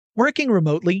Working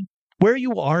remotely, where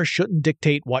you are shouldn't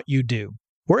dictate what you do.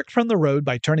 Work from the road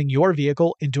by turning your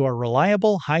vehicle into a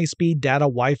reliable high-speed data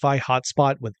Wi-Fi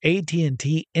hotspot with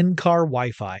AT&T in-car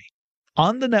Wi-Fi.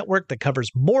 On the network that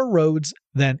covers more roads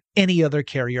than any other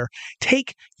carrier,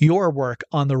 take your work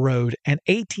on the road and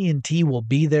AT&T will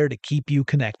be there to keep you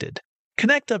connected.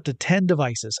 Connect up to 10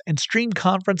 devices and stream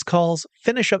conference calls,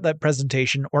 finish up that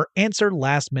presentation, or answer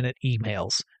last-minute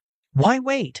emails. Why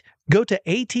wait? Go to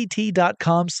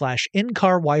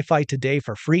att.com/in-car Wi-Fi today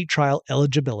for free trial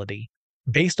eligibility.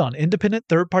 Based on independent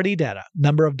third-party data,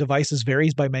 number of devices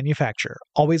varies by manufacturer.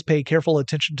 Always pay careful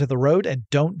attention to the road and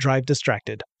don't drive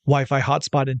distracted. Wi-Fi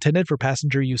hotspot intended for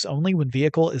passenger use only when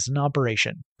vehicle is in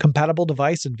operation. Compatible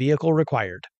device and vehicle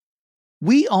required.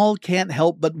 We all can't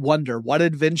help but wonder what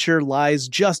adventure lies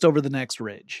just over the next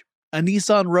ridge. A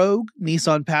Nissan Rogue,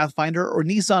 Nissan Pathfinder, or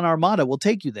Nissan Armada will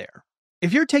take you there.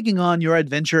 If you're taking on your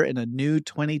adventure in a new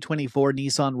 2024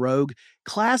 Nissan Rogue,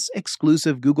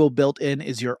 class-exclusive Google built-in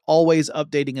is your always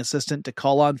updating assistant to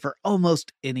call on for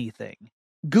almost anything.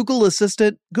 Google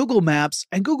Assistant, Google Maps,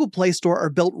 and Google Play Store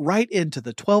are built right into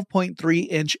the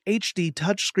 12.3-inch HD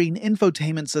touchscreen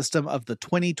infotainment system of the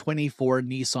 2024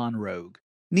 Nissan Rogue.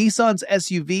 Nissan's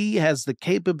SUV has the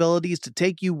capabilities to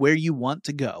take you where you want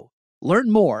to go.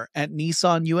 Learn more at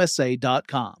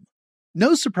nissanusa.com.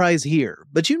 No surprise here,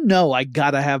 but you know I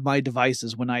gotta have my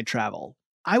devices when I travel.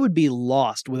 I would be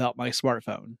lost without my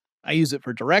smartphone. I use it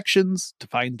for directions, to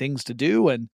find things to do,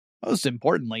 and most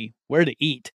importantly, where to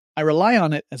eat. I rely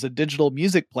on it as a digital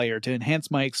music player to enhance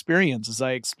my experience as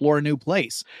I explore a new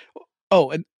place. Oh,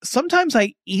 and sometimes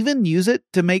I even use it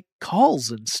to make calls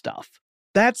and stuff.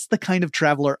 That's the kind of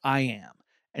traveler I am.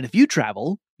 And if you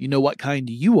travel, you know what kind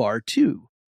you are too.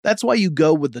 That's why you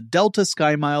go with the Delta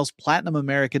SkyMiles Platinum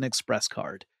American Express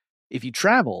card. If you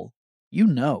travel, you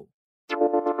know.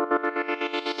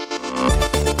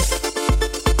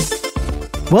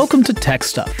 Welcome to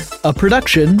TechStuff, a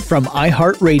production from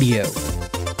iHeartRadio.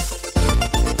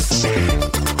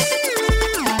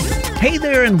 Hey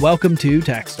there and welcome to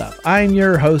TechStuff. I'm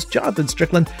your host, Jonathan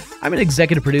Strickland. I'm an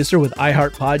executive producer with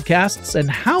iHeart Podcasts,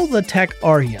 and how the tech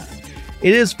are ya?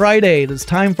 It is Friday. It is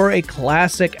time for a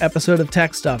classic episode of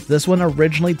TechStuff. This one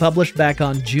originally published back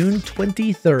on June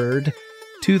 23rd,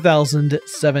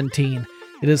 2017.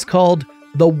 It is called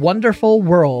The Wonderful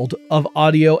World of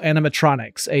Audio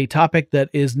Animatronics, a topic that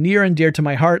is near and dear to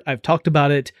my heart. I've talked about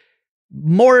it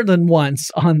more than once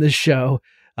on this show.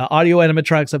 Audio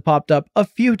animatronics have popped up a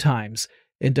few times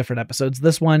in different episodes.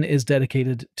 This one is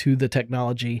dedicated to the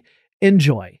technology.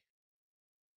 Enjoy.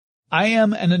 I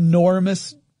am an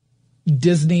enormous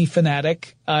Disney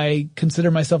fanatic. I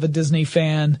consider myself a Disney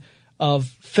fan of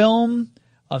film,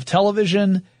 of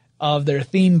television, of their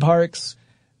theme parks.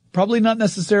 Probably not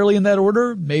necessarily in that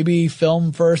order. Maybe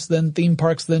film first, then theme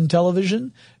parks, then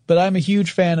television. But I'm a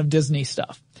huge fan of Disney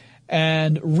stuff.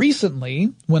 And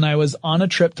recently, when I was on a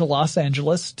trip to Los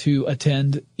Angeles to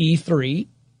attend E3,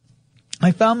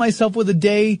 I found myself with a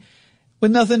day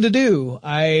with nothing to do.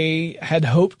 I had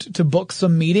hoped to book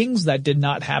some meetings. That did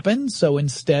not happen. So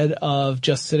instead of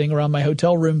just sitting around my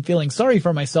hotel room feeling sorry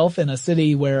for myself in a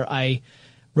city where I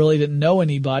really didn't know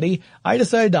anybody, I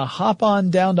decided to hop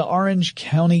on down to Orange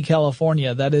County,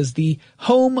 California. That is the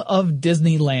home of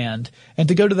Disneyland, and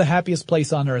to go to the happiest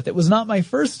place on earth. It was not my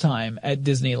first time at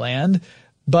Disneyland,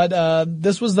 but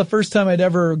this was the first time I'd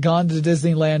ever gone to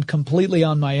Disneyland completely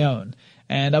on my own.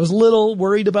 And I was a little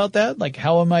worried about that. Like,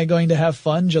 how am I going to have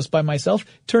fun just by myself?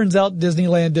 Turns out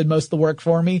Disneyland did most of the work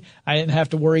for me. I didn't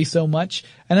have to worry so much,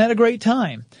 and I had a great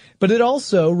time. But it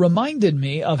also reminded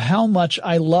me of how much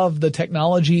I love the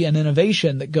technology and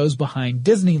innovation that goes behind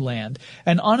Disneyland.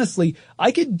 And honestly,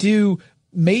 I could do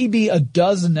maybe a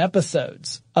dozen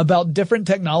episodes about different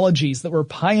technologies that were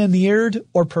pioneered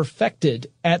or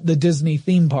perfected at the Disney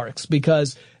theme parks,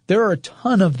 because there are a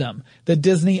ton of them that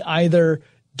Disney either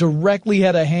directly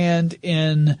had a hand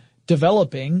in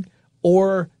developing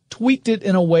or tweaked it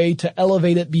in a way to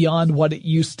elevate it beyond what it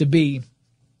used to be.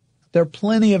 There are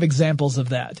plenty of examples of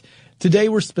that. Today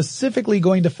we're specifically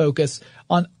going to focus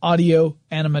on audio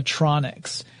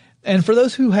animatronics. And for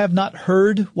those who have not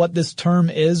heard what this term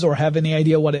is or have any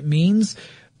idea what it means,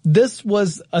 this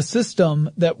was a system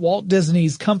that Walt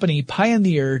Disney's company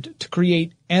pioneered to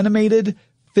create animated,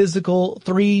 physical,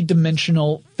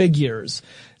 three-dimensional figures.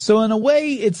 So in a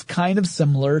way, it's kind of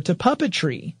similar to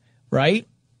puppetry, right?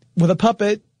 With a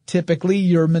puppet, typically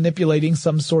you're manipulating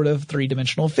some sort of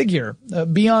three-dimensional figure,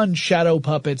 beyond shadow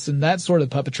puppets and that sort of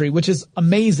puppetry, which is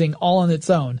amazing all on its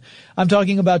own. I'm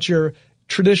talking about your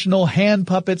traditional hand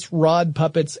puppets, rod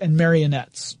puppets, and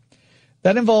marionettes.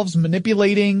 That involves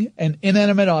manipulating an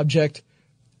inanimate object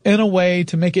in a way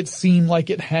to make it seem like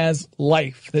it has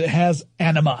life, that it has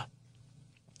anima,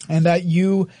 and that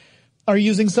you are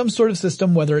using some sort of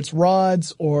system, whether it's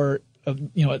rods or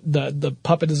the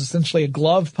puppet is essentially a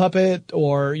glove puppet,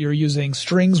 or you're using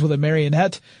strings with a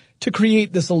marionette to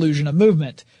create this illusion of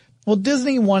movement. Well,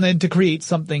 Disney wanted to create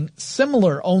something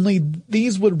similar, only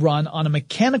these would run on a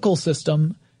mechanical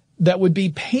system that would be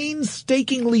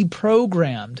painstakingly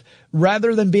programmed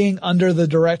rather than being under the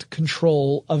direct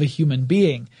control of a human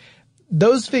being.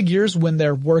 Those figures, when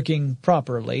they're working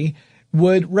properly,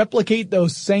 would replicate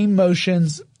those same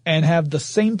motions and have the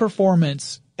same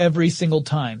performance every single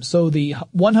time. So the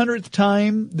 100th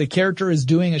time the character is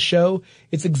doing a show,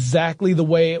 it's exactly the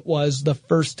way it was the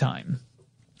first time.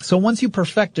 So once you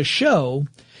perfect a show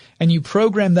and you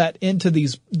program that into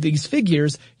these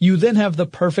figures, you then have the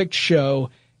perfect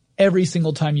show every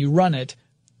single time you run it,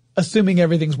 assuming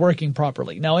everything's working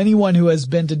properly. Now, anyone who has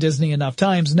been to Disney enough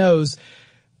times knows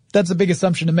that's a big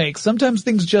assumption to make. Sometimes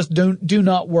things just do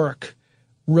not work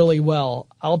really well.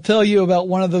 I'll tell you about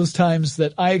one of those times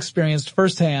that I experienced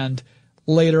firsthand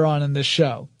later on in this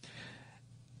show.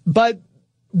 But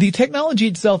the technology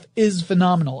itself is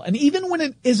phenomenal. And even when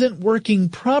it isn't working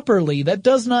properly, that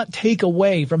does not take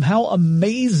away from how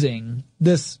amazing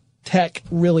this tech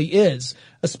really is,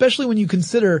 especially when you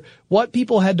consider what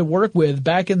people had to work with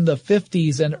back in the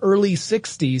 50s and early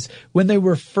 60s when they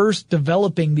were first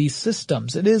developing these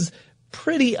systems. It is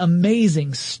pretty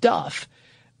amazing stuff.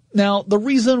 Now, the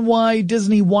reason why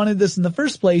Disney wanted this in the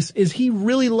first place is he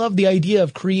really loved the idea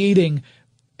of creating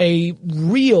a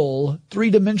real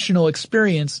three-dimensional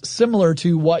experience similar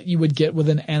to what you would get with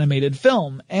an animated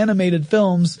film. Animated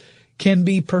films can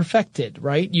be perfected,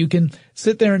 right? You can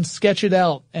sit there and sketch it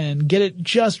out and get it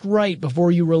just right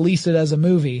before you release it as a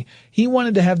movie. He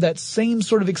wanted to have that same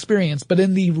sort of experience, but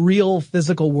in the real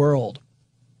physical world.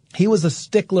 He was a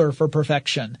stickler for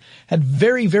perfection, had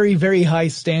very, very, very high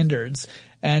standards,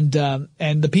 and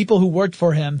the people who worked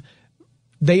for him,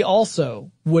 they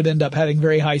also would end up having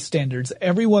very high standards.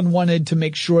 Everyone wanted to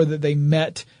make sure that they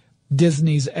met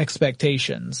Disney's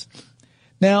expectations.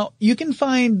 Now, you can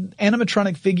find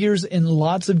animatronic figures in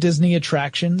lots of Disney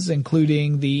attractions,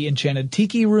 including the Enchanted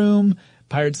Tiki Room,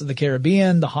 Pirates of the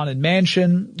Caribbean, the Haunted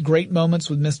Mansion, Great Moments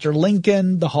with Mr.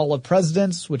 Lincoln, the Hall of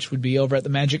Presidents, which would be over at the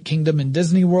Magic Kingdom in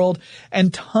Disney World,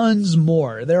 and tons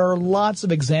more. There are lots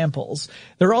of examples.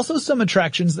 There are also some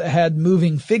attractions that had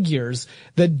moving figures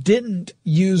that didn't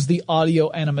use the audio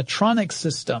animatronic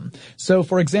system. So,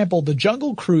 for example, the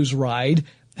Jungle Cruise ride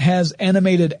has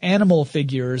animated animal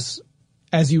figures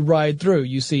as you ride through.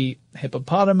 You see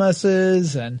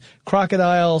hippopotamuses and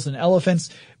crocodiles and elephants,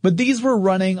 but these were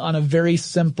running on a very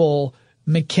simple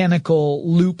mechanical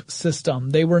loop system.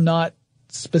 They were not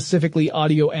specifically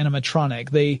audio animatronic.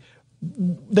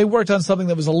 They worked on something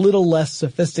that was a little less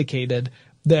sophisticated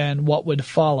than what would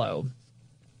follow.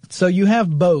 So you have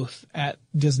both at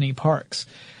Disney parks.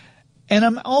 And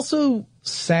I'm also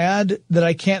sad that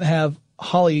I can't have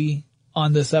Holly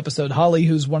on this episode. Holly,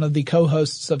 who's one of the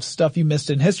co-hosts of Stuff You Missed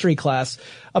in History Class,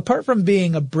 apart from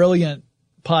being a brilliant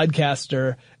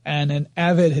podcaster and an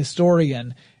avid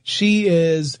historian, she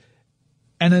is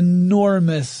an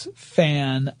enormous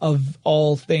fan of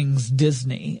all things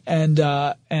Disney.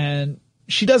 And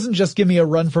she doesn't just give me a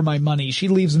run for my money. She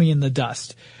leaves me in the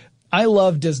dust. I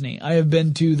love Disney. I have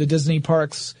been to the Disney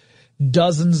parks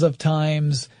dozens of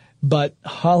times, but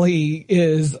Holly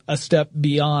is a step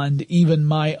beyond even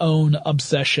my own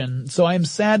obsession. So I'm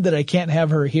sad that I can't have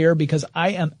her here, because I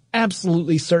am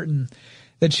absolutely certain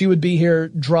that she would be here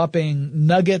dropping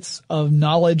nuggets of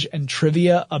knowledge and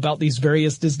trivia about these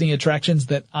various Disney attractions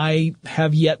that I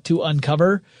have yet to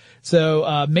uncover.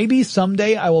 So maybe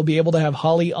someday I will be able to have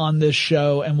Holly on this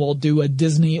show and we'll do a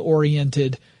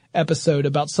Disney-oriented episode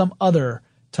about some other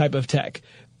type of tech.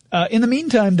 In the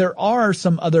meantime, there are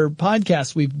some other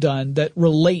podcasts we've done that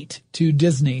relate to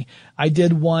Disney. I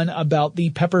did one about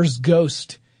the Pepper's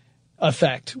Ghost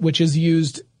effect, which is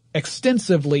used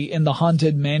extensively in the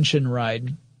Haunted Mansion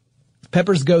ride.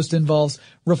 Pepper's Ghost involves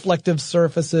reflective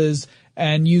surfaces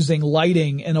and using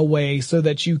lighting in a way so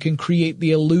that you can create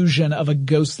the illusion of a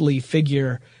ghostly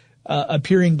figure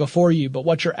appearing before you. But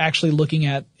what you're actually looking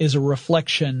at is a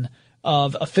reflection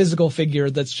of a physical figure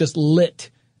that's just lit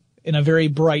in a very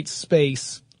bright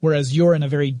space, whereas you're in a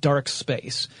very dark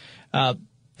space.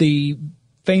 The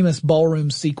famous ballroom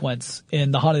sequence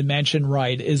in the Haunted Mansion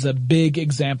ride is a big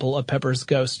example of Pepper's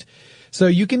Ghost. So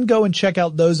you can go and check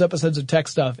out those episodes of Tech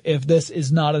Stuff if this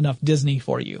is not enough Disney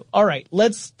for you. All right,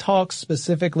 let's talk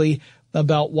specifically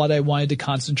about what I wanted to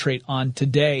concentrate on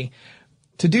today.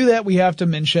 To do that, we have to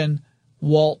mention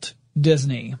Walt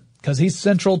Disney. because he's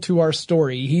central to our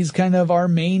story. He's kind of our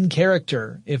main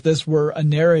character if this were a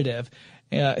narrative.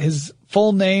 His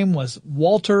full name was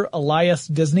Walter Elias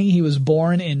Disney. He was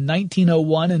born in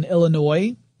 1901 in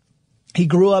Illinois. He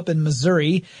grew up in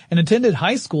Missouri and attended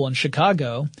high school in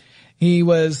Chicago. He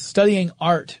was studying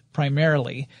art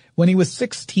primarily. When he was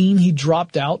 16, he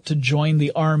dropped out to join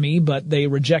the army, but they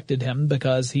rejected him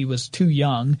because he was too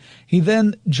young. He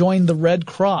then joined the Red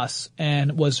Cross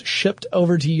and was shipped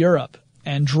over to Europe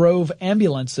and drove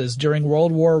ambulances during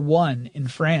World War I in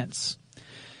France.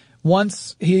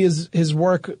 Once his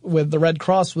work with the Red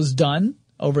Cross was done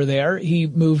over there, he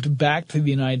moved back to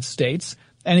the United States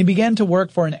and he began to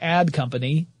work for an ad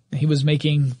company. He was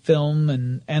making film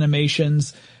and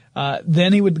animations.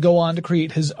 Then he would go on to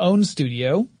create his own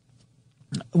studio,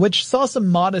 which saw some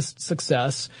modest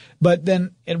success, but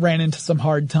then it ran into some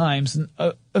hard times. And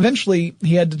eventually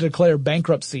he had to declare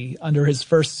bankruptcy under his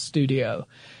first studio.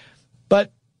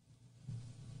 But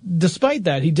despite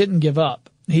that, he didn't give up.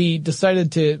 He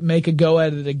decided to make a go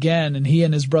at it again, and he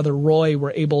and his brother Roy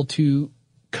were able to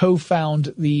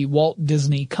co-found the Walt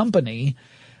Disney Company.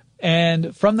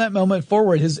 And from that moment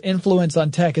forward, his influence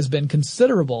on tech has been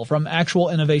considerable, from actual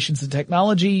innovations in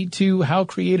technology to how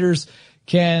creators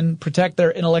can protect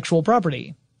their intellectual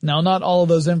property. Now, not all of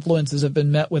those influences have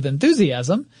been met with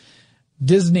enthusiasm.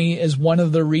 Disney is one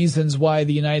of the reasons why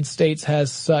the United States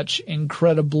has such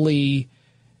incredibly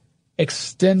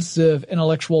extensive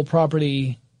intellectual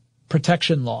property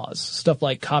protection laws, stuff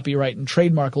like copyright and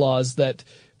trademark laws that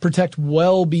protect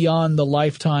well beyond the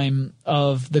lifetime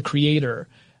of the creator.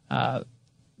 A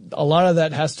lot of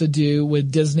that has to do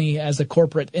with Disney as a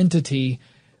corporate entity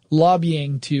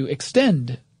lobbying to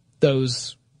extend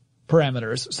those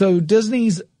parameters. So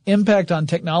Disney's impact on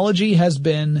technology has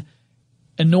been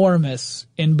enormous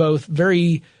in both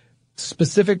very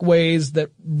specific ways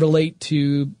that relate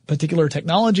to particular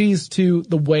technologies to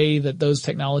the way that those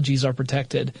technologies are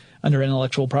protected under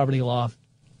intellectual property law.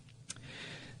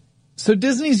 So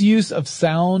Disney's use of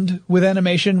sound with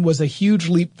animation was a huge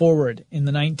leap forward in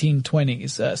the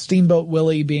 1920s. Steamboat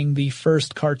Willie being the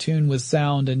first cartoon with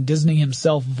sound, and Disney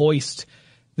himself voiced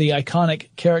the iconic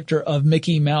character of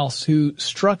Mickey Mouse, who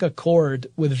struck a chord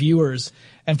with viewers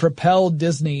and propelled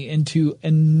Disney into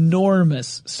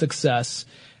enormous success.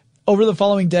 Over the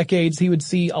following decades, he would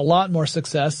see a lot more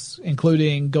success,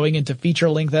 including going into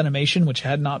feature-length animation, which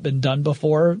had not been done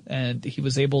before, and he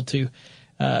was able to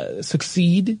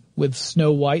succeed with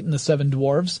Snow White and the Seven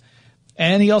Dwarfs.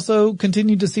 And he also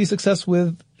continued to see success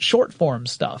with short-form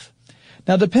stuff.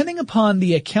 Now, depending upon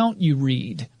the account you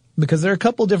read, because there are a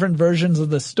couple different versions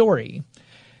of the story,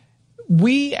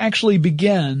 we actually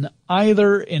begin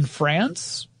either in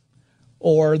France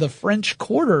or the French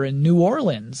Quarter in New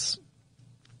Orleans.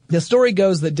 The story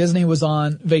goes that Disney was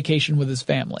on vacation with his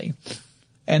family.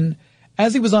 And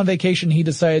as he was on vacation, he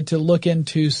decided to look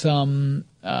into some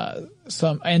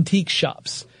antique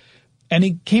shops. And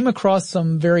he came across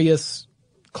some various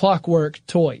clockwork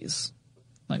toys,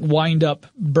 like wind-up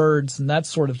birds and that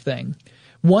sort of thing.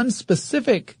 One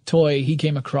specific toy he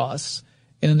came across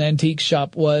in an antique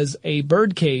shop was a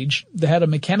bird cage that had a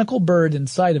mechanical bird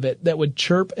inside of it that would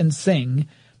chirp and sing,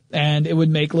 and it would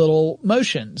make little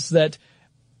motions that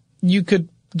you could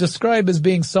describe as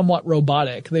being somewhat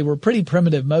robotic. They were pretty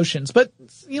primitive motions, but,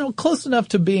 close enough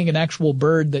to being an actual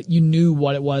bird that you knew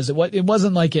what it was. It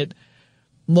wasn't like it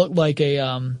looked like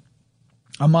a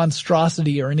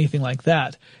monstrosity or anything like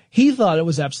that. He thought it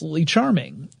was absolutely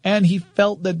charming, and he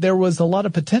felt that there was a lot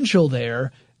of potential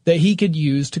there that he could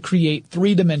use to create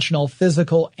three-dimensional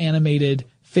physical animated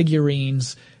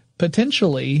figurines,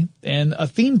 potentially in a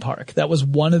theme park. That was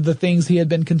one of the things he had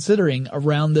been considering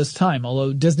around this time,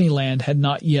 although Disneyland had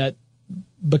not yet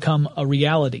become a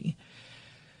reality.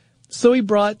 So he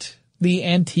brought the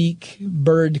antique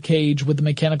bird cage with the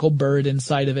mechanical bird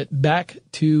inside of it back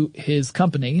to his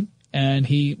company, and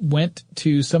he went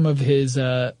to some of his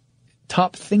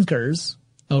top thinkers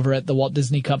over at the Walt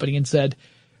Disney Company and said,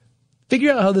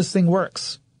 figure out how this thing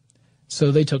works.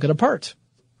 So they took it apart,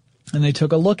 and they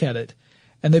took a look at it,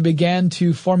 and they began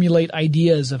to formulate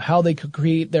ideas of how they could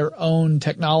create their own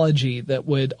technology that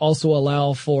would also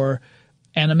allow for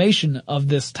animation of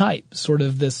this type, sort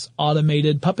of this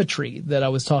automated puppetry that I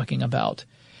was talking about.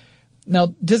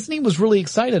 Now, Disney was really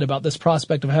excited about this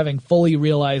prospect of having fully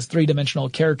realized three-dimensional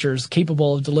characters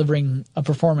capable of delivering a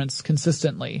performance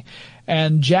consistently.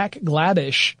 And Jack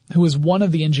Gladish, who was one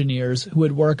of the engineers who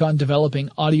would work on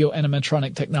developing audio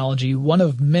animatronic technology, one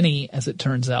of many, as it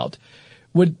turns out,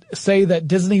 would say that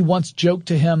Disney once joked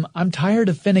to him, "I'm tired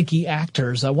of finicky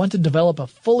actors. I want to develop a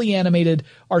fully animated,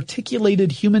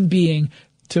 articulated human being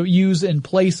to use in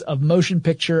place of motion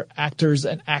picture actors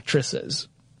and actresses.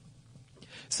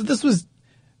 So this was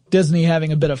Disney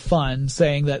having a bit of fun,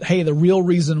 saying that, hey, the real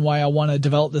reason why I want to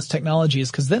develop this technology is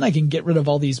because then I can get rid of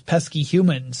all these pesky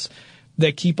humans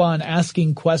that keep on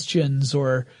asking questions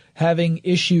or having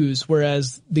issues,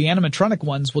 whereas the animatronic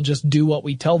ones will just do what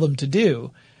we tell them to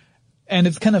do. And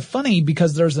it's kind of funny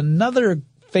because there's another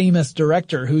famous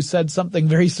director who said something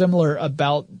very similar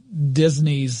about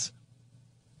Disney's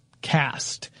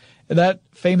cast. That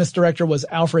famous director was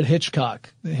Alfred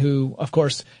Hitchcock, who, of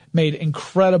course, made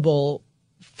incredible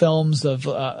films of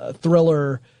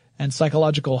thriller and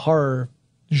psychological horror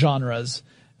genres,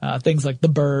 things like The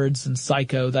Birds and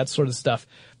Psycho, that sort of stuff.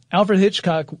 Alfred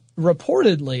Hitchcock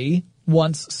reportedly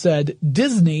once said,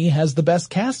 Disney has the best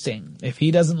casting. If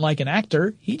he doesn't like an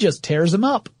actor, he just tears him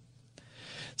up.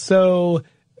 So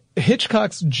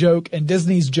Hitchcock's joke and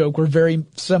Disney's joke were very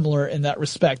similar in that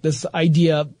respect. This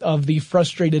idea of the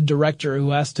frustrated director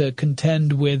who has to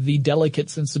contend with the delicate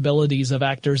sensibilities of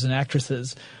actors and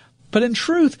actresses. But in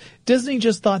truth, Disney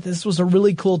just thought this was a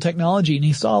really cool technology and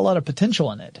he saw a lot of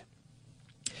potential in it.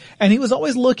 And he was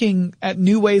always looking at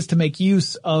new ways to make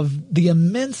use of the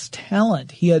immense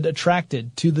talent he had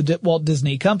attracted to the Walt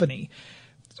Disney Company.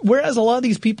 Whereas a lot of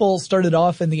these people started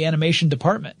off in the animation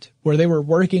department, where they were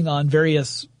working on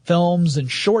various films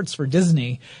and shorts for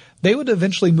Disney, they would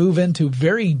eventually move into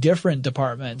very different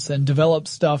departments and develop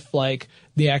stuff like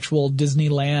the actual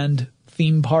Disneyland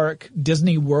theme park,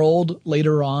 Disney World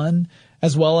later on,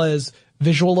 as well as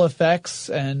visual effects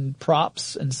and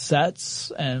props and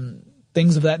sets and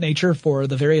things of that nature for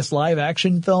the various live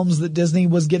action films that Disney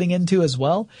was getting into as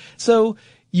well. So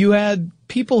you had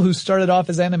people who started off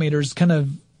as animators kind of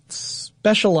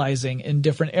specializing in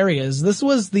different areas. This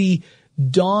was the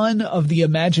dawn of the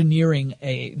Imagineering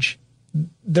age.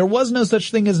 There was no such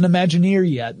thing as an Imagineer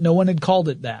yet. No one had called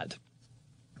it that.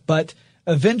 But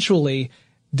eventually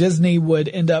Disney would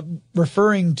end up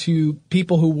referring to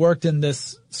people who worked in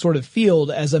this sort of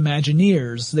field as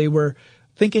Imagineers. They were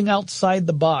thinking outside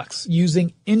the box,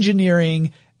 using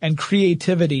engineering and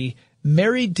creativity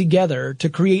married together to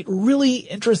create really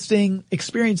interesting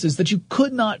experiences that you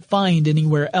could not find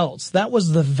anywhere else. That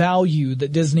was the value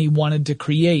that Disney wanted to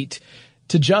create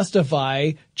to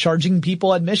justify charging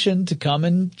people admission to come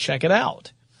and check it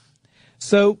out.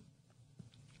 So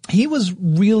he was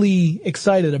really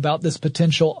excited about this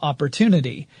potential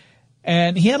opportunity,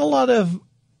 and he had a lot of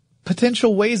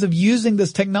potential ways of using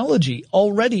this technology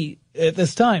already at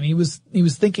this time. He was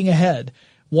thinking ahead.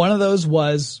 One of those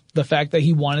was the fact that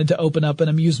he wanted to open up an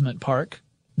amusement park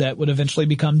that would eventually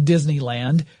become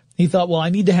Disneyland. He thought, well, I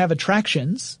need to have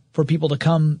attractions for people to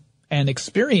come and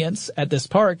experience at this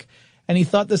park. And he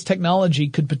thought this technology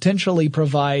could potentially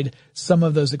provide some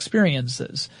of those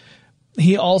experiences.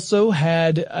 He also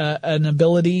had an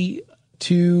ability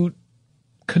to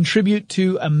contribute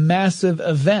to a massive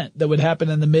event that would happen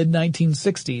in the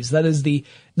mid-1960s. That is the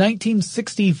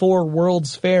 1964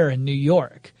 World's Fair in New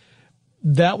York.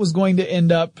 That was going to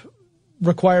end up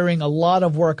requiring a lot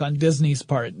of work on Disney's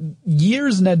part.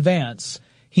 Years in advance,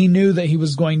 he knew that he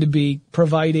was going to be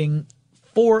providing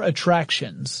 4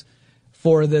 attractions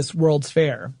for this World's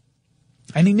Fair.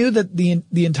 And he knew that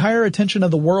the entire attention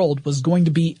of the world was going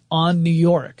to be on New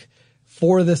York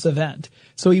for this event.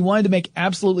 So he wanted to make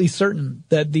absolutely certain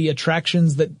that the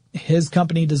attractions that his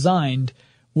company designed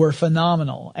were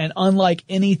phenomenal and unlike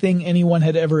anything anyone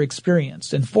had ever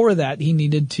experienced. And for that, he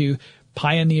needed to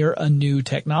pioneer a new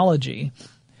technology.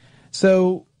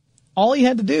 So all he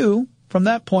had to do from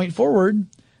that point forward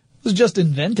was just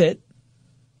invent it.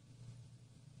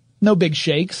 No big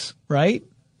shakes, right?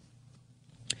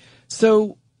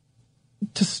 So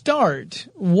to start,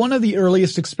 one of the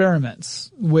earliest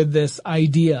experiments with this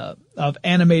idea of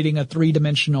animating a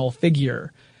 3-dimensional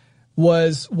figure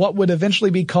was what would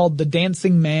eventually be called the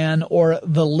Dancing Man or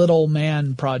the Little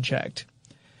Man project.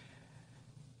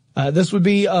 This would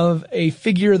be of a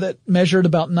figure that measured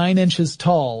about 9 inches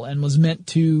tall and was meant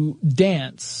to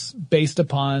dance based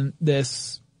upon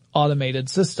this automated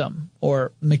system,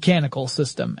 or mechanical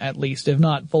system at least, if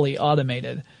not fully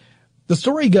automated. The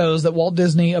story goes that Walt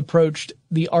Disney approached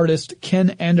the artist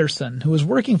Ken Anderson, who was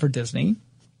working for Disney.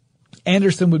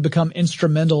 Anderson would become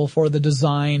instrumental for the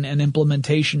design and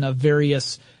implementation of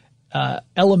various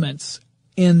elements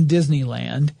in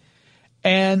Disneyland.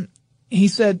 And he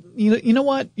said, you know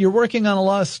what? You're working on a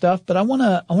lot of stuff, but I want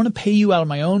to pay you out of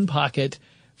my own pocket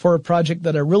for a project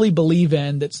that I really believe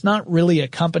in that's not really a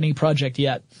company project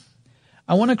yet.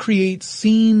 I want to create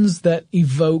scenes that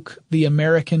evoke the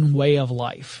American way of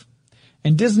life.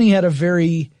 And Disney had a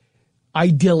very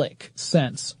idyllic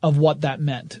sense of what that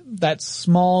meant. That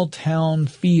small town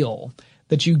feel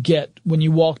that you get when you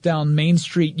walk down Main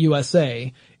Street,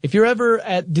 USA. If you're ever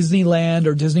at Disneyland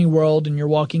or Disney World and you're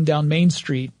walking down Main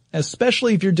Street,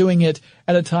 especially if you're doing it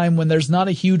at a time when there's not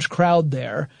a huge crowd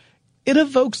there, it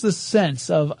evokes the sense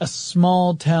of a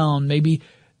small town, maybe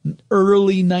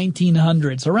early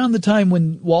 1900s, around the time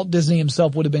when Walt Disney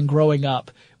himself would have been growing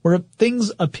up, where things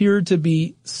appear to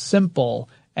be simple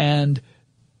and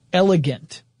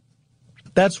elegant.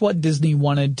 That's what Disney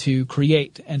wanted to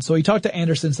create. And so he talked to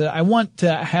Anderson and said, I want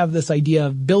to have this idea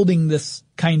of building this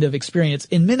kind of experience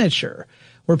in miniature,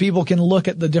 where people can look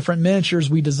at the different miniatures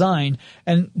we design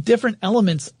and different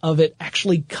elements of it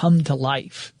actually come to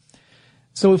life.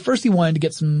 So first he wanted to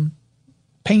get some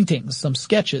paintings, some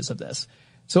sketches of this.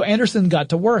 So Anderson got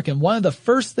to work, and one of the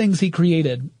first things he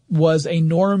created was a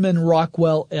Norman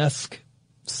Rockwell-esque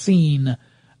scene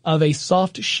of a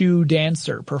soft shoe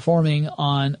dancer performing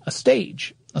on a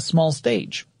stage, a small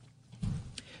stage.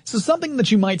 So something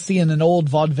that you might see in an old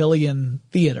vaudevillian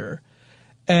theater.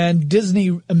 And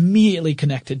Disney immediately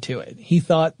connected to it. He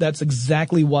thought that's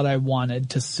exactly what I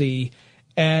wanted to see.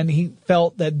 And he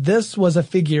felt that this was a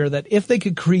figure that if they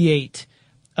could create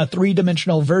a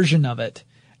three-dimensional version of it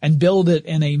and build it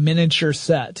in a miniature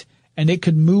set, and it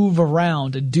could move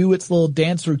around and do its little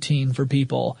dance routine for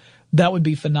people, that would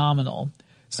be phenomenal.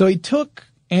 So he took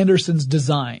Anderson's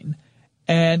design,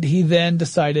 and he then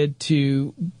decided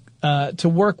to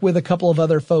work with a couple of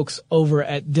other folks over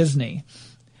at Disney.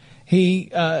 He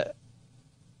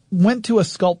went to a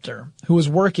sculptor who was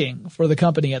working for the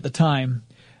company at the time.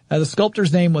 The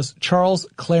sculptor's name was Charles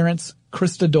Clarence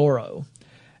Cristodoro.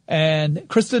 And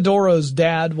Cristodoro's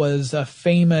dad was a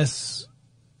famous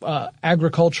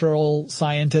agricultural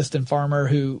scientist and farmer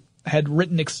who had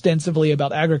written extensively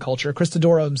about agriculture.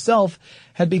 Cristodoro himself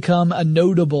had become a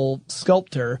notable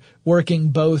sculptor, working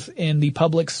both in the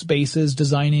public spaces,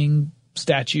 designing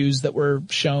statues that were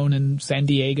shown in San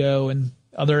Diego and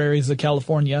other areas of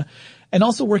California, and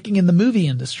also working in the movie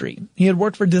industry. He had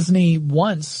worked for Disney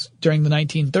once during the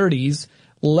 1930s,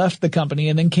 left the company,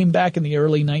 and then came back in the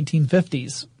early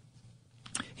 1950s.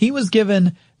 He was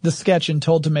given the sketch and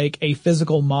told to make a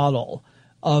physical model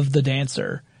of the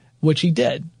dancer, which he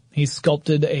did. He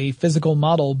sculpted a physical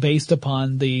model based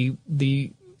upon the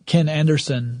Ken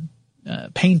Anderson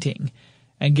painting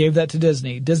and gave that to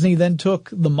Disney. Disney then took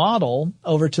the model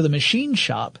over to the machine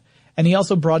shop, and he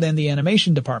also brought in the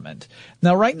animation department.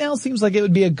 Now, right now seems like it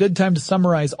would be a good time to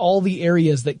summarize all the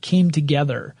areas that came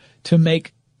together to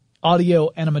make audio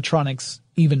animatronics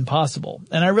even possible.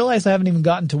 And I realize I haven't even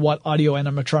gotten to what audio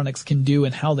animatronics can do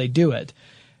and how they do it.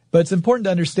 But it's important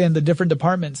to understand the different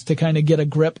departments to kind of get a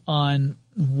grip on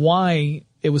why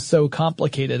it was so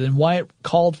complicated and why it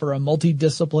called for a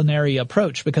multidisciplinary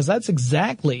approach, because that's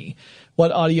exactly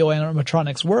what audio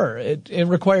animatronics were. It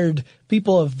required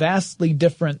people of vastly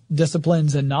different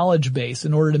disciplines and knowledge base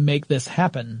in order to make this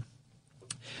happen.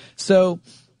 So,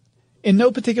 in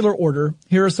no particular order,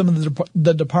 here are some of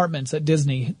the departments at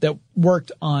Disney that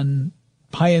worked on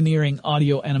pioneering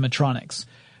audio animatronics.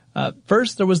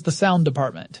 First, there was the sound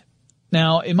department.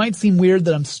 Now, it might seem weird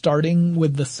that I'm starting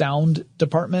with the sound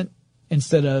department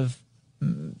instead of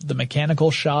the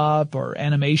mechanical shop or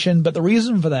animation, but the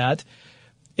reason for that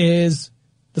is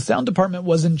the sound department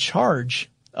was in charge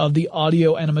of the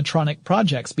audio animatronic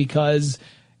projects because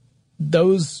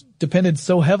those depended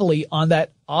so heavily on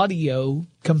that audio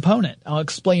component. I'll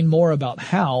explain more about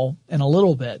how in a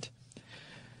little bit.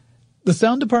 The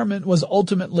sound department was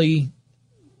ultimately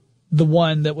the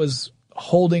one that was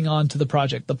holding on to the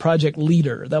project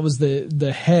leader. That was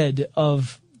the head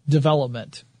of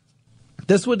development.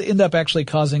 This would end up actually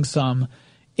causing some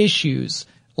issues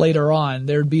later on.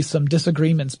 There'd be some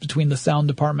disagreements between the sound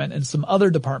department and some other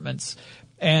departments,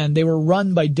 and they were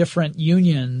run by different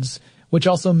unions, which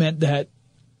also meant that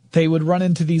they would run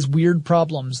into these weird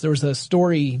problems. There was a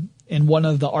story in one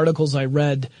of the articles I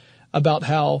read about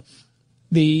how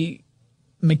the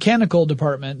mechanical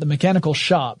department, the mechanical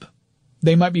shop,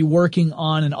 they might be working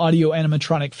on an audio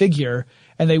animatronic figure,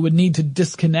 and they would need to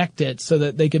disconnect it so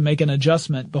that they could make an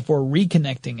adjustment before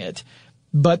reconnecting it.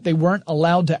 But they weren't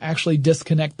allowed to actually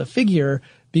disconnect the figure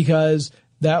because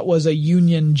that was a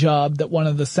union job that one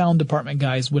of the sound department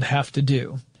guys would have to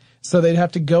do. So they'd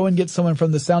have to go and get someone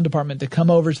from the sound department to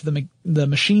come over to the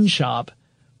machine shop,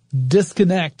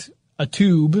 disconnect a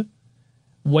tube,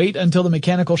 wait until the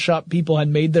mechanical shop people had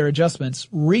made their adjustments,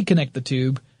 reconnect the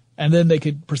tube, and then they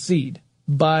could proceed.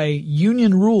 By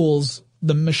union rules,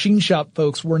 the machine shop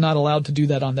folks were not allowed to do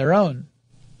that on their own.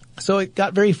 So it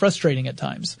got very frustrating at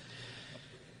times.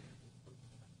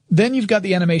 Then you've got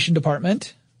the animation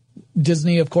department,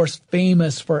 Disney, of course,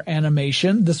 famous for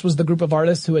animation. This was the group of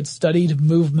artists who had studied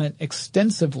movement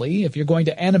extensively. If you're going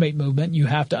to animate movement, you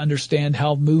have to understand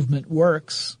how movement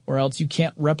works, or else you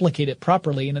can't replicate it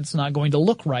properly, and it's not going to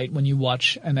look right when you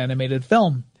watch an animated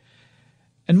film.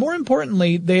 And more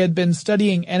importantly, they had been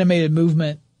studying animated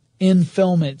movement in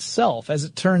film itself. As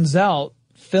it turns out,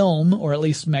 film, or at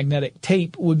least magnetic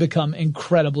tape, would become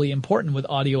incredibly important with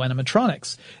audio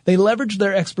animatronics. They leveraged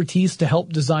their expertise to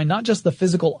help design not just the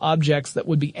physical objects that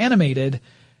would be animated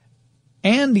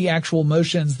and the actual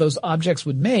motions those objects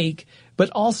would make, but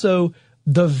also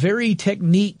the very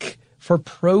technique for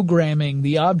programming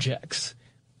the objects.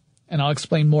 And I'll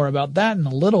explain more about that in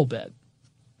a little bit.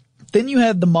 Then you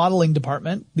had the modeling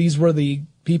department. These were the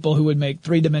people who would make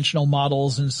three-dimensional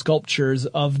models and sculptures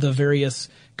of the various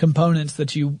components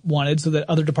that you wanted so that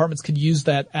other departments could use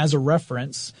that as a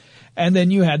reference. And then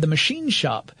you had the machine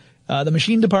shop. The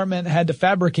machine department had to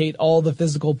fabricate all the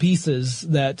physical pieces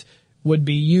that would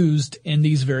be used in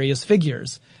these various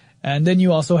figures. And then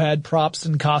you also had props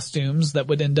and costumes that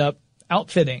would end up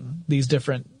outfitting these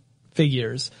different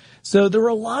figures. So there were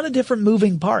a lot of different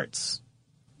moving parts,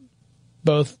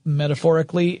 both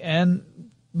metaphorically and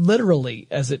literally,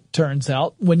 as it turns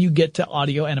out, when you get to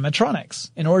audio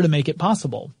animatronics, in order to make it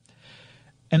possible.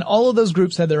 And all of those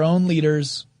groups had their own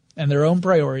leaders and their own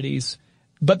priorities,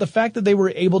 but the fact that they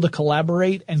were able to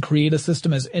collaborate and create a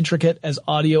system as intricate as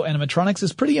audio animatronics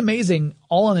is pretty amazing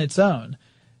all on its own.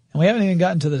 And we haven't even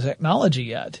gotten to the technology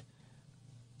yet.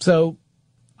 So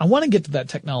I want to get to that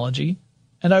technology,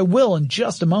 and I will in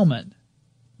just a moment.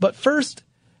 But first,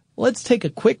 let's take a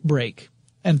quick break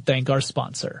and thank our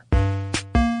sponsor.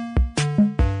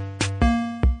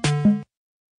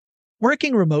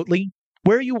 Working remotely,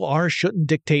 where you are shouldn't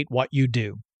dictate what you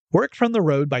do. Work from the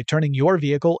road by turning your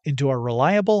vehicle into a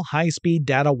reliable high-speed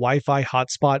data Wi-Fi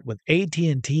hotspot with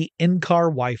AT&T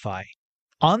in-car Wi-Fi.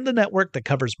 On the network that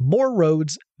covers more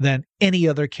roads than any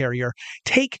other carrier,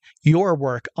 take your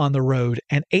work on the road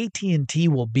and AT&T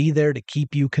will be there to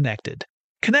keep you connected.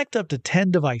 Connect up to 10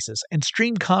 devices and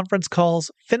stream conference calls,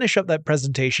 finish up that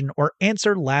presentation, or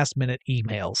answer last-minute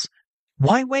emails.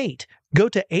 Why wait? Go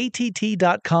to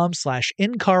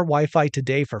att.com/in-car Wi-Fi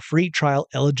today for free trial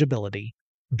eligibility.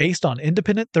 Based on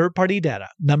independent third-party data,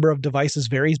 number of devices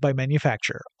varies by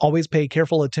manufacturer. Always pay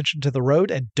careful attention to the road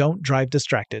and don't drive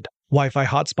distracted. Wi-Fi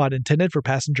hotspot intended for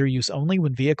passenger use only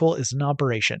when vehicle is in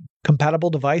operation. Compatible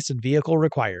device and vehicle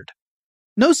required.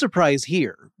 No surprise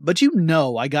here, but you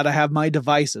know I gotta have my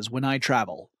devices when I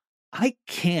travel. I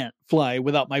can't fly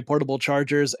without my portable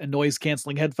chargers and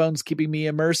noise-canceling headphones keeping me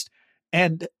immersed,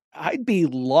 and I'd be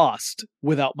lost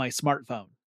without my smartphone.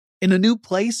 In a new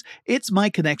place, it's my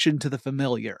connection to the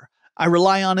familiar. I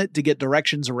rely on it to get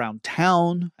directions around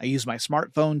town, I use my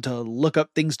smartphone to look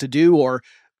up things to do, or,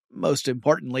 most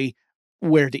importantly,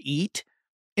 where to eat.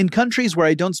 In countries where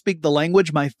I don't speak the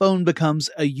language, my phone becomes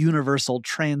a universal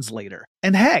translator.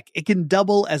 And heck, it can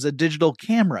double as a digital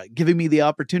camera, giving me the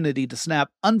opportunity to snap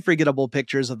unforgettable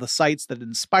pictures of the sights that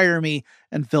inspire me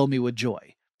and fill me with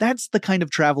joy. That's the kind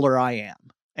of traveler I am.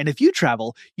 And if you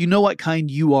travel, you know what kind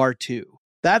you are too.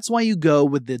 That's why you go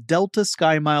with the Delta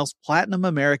SkyMiles Platinum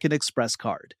American Express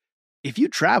card. If you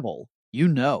travel, you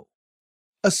know.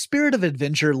 A spirit of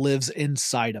adventure lives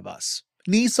inside of us.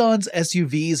 Nissan's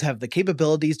SUVs have the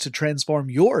capabilities to transform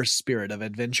your spirit of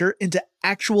adventure into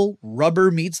actual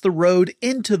rubber meets the road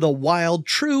into the wild,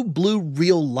 true blue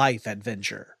real-life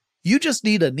adventure. You just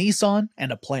need a Nissan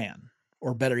and a plan.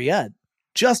 Or better yet,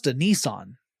 just a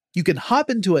Nissan. You can hop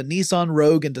into a Nissan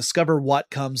Rogue and discover what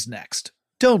comes next.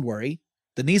 Don't worry,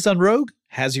 the Nissan Rogue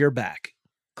has your back.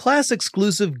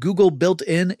 Class-exclusive Google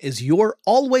built-in is your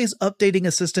always-updating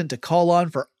assistant to call on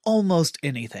for almost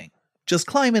anything. Just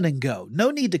climb in and go. No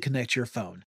need to connect your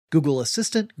phone. Google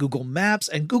Assistant, Google Maps,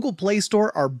 and Google Play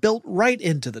Store are built right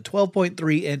into the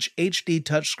 12.3-inch HD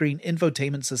touchscreen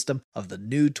infotainment system of the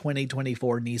new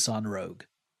 2024 Nissan Rogue.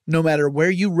 No matter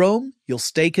where you roam, you'll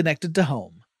stay connected to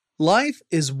home. Life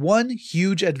is one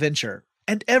huge adventure,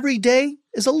 and every day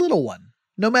is a little one.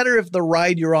 No matter if the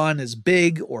ride you're on is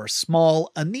big or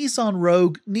small, a Nissan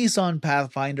Rogue, Nissan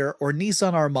Pathfinder, or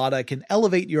Nissan Armada can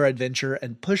elevate your adventure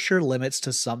and push your limits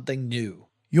to something new.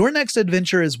 Your next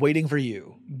adventure is waiting for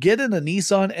you. Get in a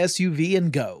Nissan SUV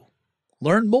and go.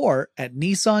 Learn more at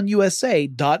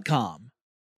nissanusa.com.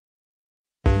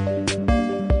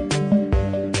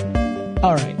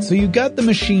 Alright, so you got the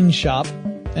machine shop,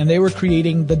 and they were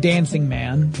creating the dancing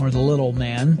man, or the little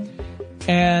man.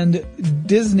 And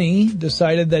Disney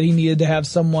decided that he needed to have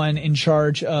someone in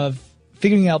charge of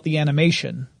figuring out the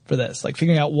animation for this, like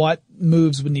figuring out what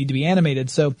moves would need to be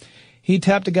animated. So he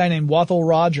tapped a guy named Wathel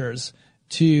Rogers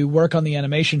to work on the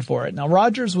animation for it. Now,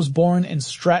 Rogers was born in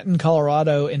Stratton,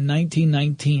 Colorado in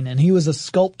 1919, and he was a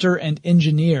sculptor and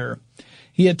engineer.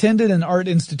 He attended an art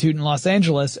institute in Los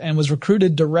Angeles and was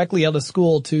recruited directly out of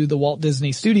school to the Walt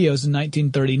Disney Studios in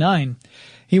 1939.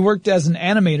 He worked as an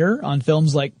animator on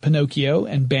films like Pinocchio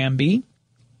and Bambi.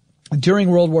 During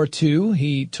World War II,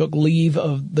 he took leave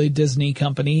of the Disney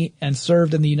company and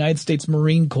served in the United States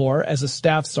Marine Corps as a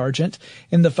staff sergeant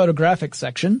in the photographic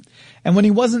section. And when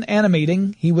he wasn't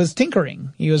animating, he was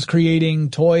tinkering. He was creating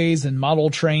toys and model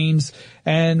trains.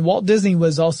 And Walt Disney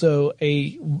was also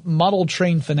a model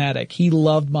train fanatic. He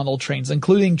loved model trains,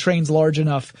 including trains large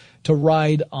enough to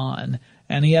ride on.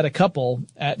 And he had a couple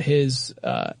at his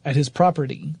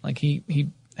property. Like he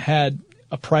had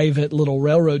a private little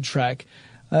railroad track.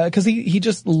 Cause he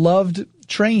just loved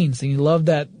trains and he loved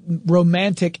that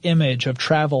romantic image of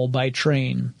travel by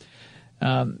train.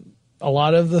 A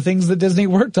lot of the things that Disney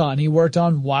worked on, he worked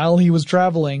on while he was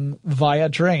traveling via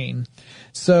train.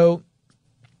 So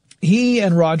he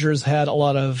and Rogers had a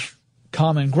lot of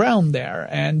common ground there,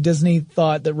 and Disney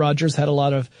thought that Rogers had a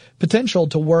lot of potential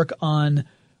to work on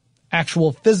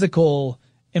actual physical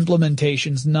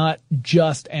implementations, not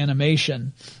just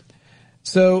animation.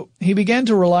 So he began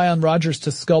to rely on Rogers to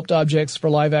sculpt objects for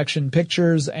live-action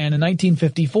pictures, and in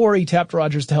 1954 he tapped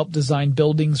Rogers to help design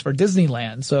buildings for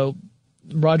Disneyland. So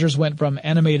Rogers went from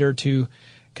animator to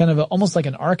kind of almost like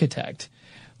an architect.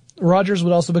 Rogers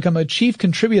would also become a chief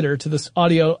contributor to this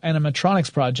audio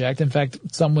animatronics project. In fact,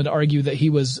 some would argue that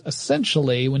he was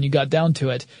essentially, when you got down to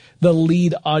it, the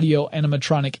lead audio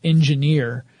animatronic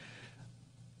engineer.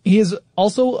 He is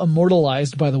also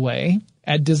immortalized, by the way,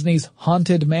 at Disney's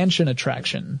Haunted Mansion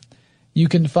attraction. You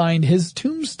can find his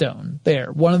tombstone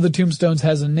there. One of the tombstones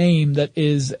has a name that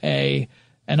is an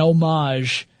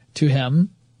homage to him.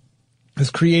 It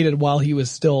was created while he was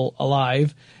still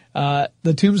alive.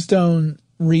 The tombstone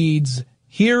reads,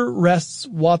 "Here rests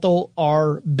Wathel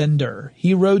R. Bender.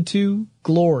 He rode to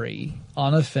glory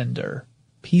on a fender.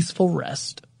 Peaceful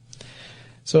rest."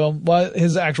 So while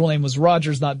his actual name was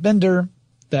Rogers, not Bender,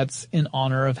 that's in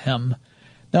honor of him.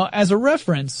 Now, as a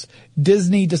reference,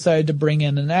 Disney decided to bring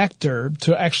in an actor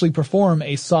to actually perform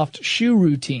a soft shoe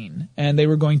routine, and they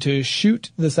were going to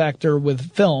shoot this actor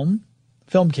with film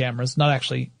cameras, not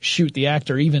actually shoot the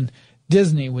actor. Even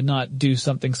Disney would not do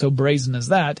something so brazen as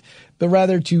that, but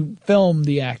rather to film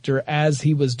the actor as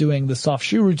he was doing the soft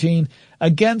shoe routine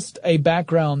against a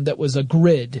background that was a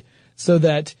grid, so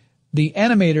that the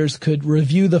animators could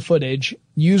review the footage,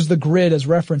 use the grid as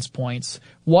reference points,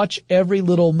 watch every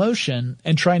little motion,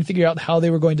 and try and figure out how they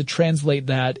were going to translate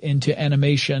that into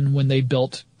animation when they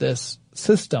built this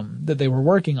system that they were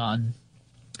working on.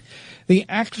 The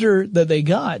actor that they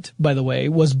got, by the way,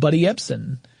 was Buddy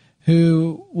Ebsen,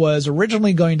 who was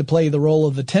originally going to play the role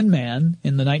of the Tin Man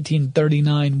in the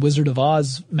 1939 Wizard of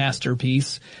Oz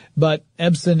masterpiece, but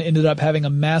Ebsen ended up having a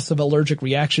massive allergic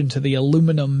reaction to the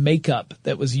aluminum makeup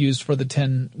that was used for the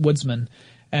Tin Woodsman,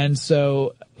 and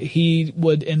so he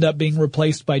would end up being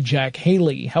replaced by Jack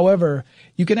Haley. However,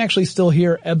 you can actually still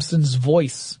hear Ebsen's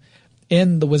voice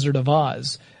in the Wizard of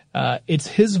Oz. It's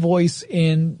his voice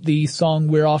in the song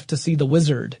 "We're Off to See the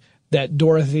Wizard" that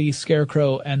Dorothy,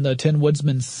 Scarecrow, and the Tin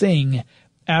Woodsman sing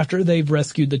after they've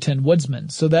rescued the Tin Woodsman.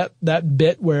 So that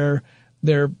bit where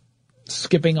they're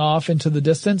skipping off into the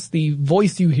distance, the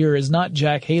voice you hear is not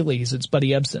Jack Haley's, it's Buddy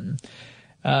Ebsen.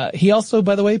 He also,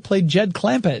 by the way, played Jed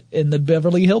Clampett in the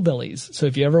Beverly Hillbillies. So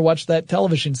if you ever watched that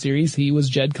television series, he was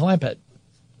Jed Clampett.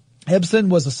 Ebsen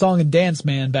was a song and dance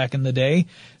man back in the day,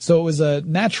 so it was a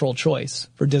natural choice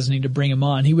for Disney to bring him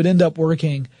on. He would end up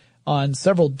working on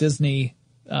several Disney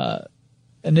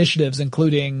initiatives,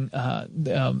 including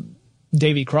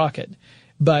Davy Crockett.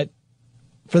 But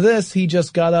for this, he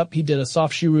just got up, he did a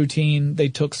soft shoe routine, they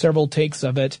took several takes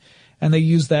of it, and they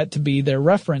used that to be their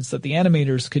reference that the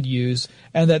animators could use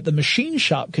and that the machine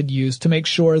shop could use to make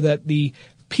sure that the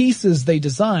pieces they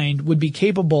designed would be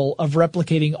capable of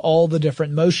replicating all the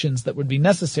different motions that would be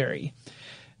necessary.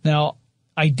 Now,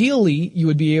 ideally, you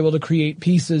would be able to create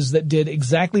pieces that did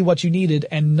exactly what you needed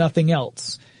and nothing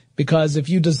else. Because if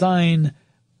you design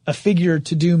a figure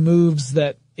to do moves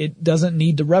that it doesn't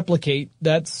need to replicate,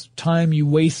 that's time you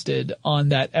wasted on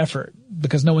that effort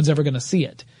because no one's ever going to see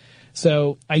it.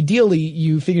 So ideally,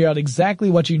 you figure out exactly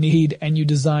what you need and you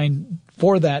design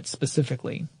for that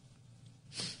specifically.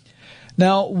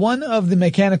 Now, one of the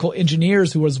mechanical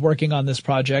engineers who was working on this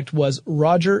project was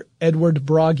Roger Edward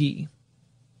Broggie.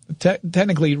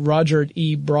 Technically, Roger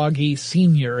E. Broggie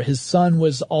Sr. His son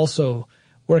was also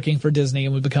working for Disney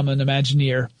and would become an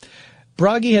Imagineer.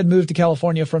 Bragi had moved to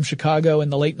California from Chicago in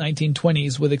the late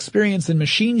 1920s with experience in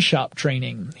machine shop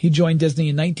training. He joined Disney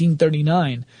in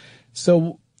 1939.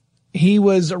 So he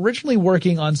was originally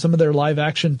working on some of their live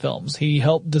action films. He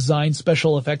helped design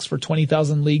special effects for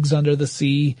 20,000 Leagues Under the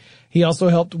Sea. He also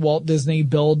helped Walt Disney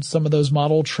build some of those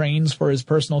model trains for his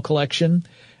personal collection.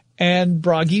 And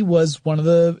Bragi was one of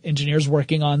the engineers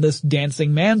working on this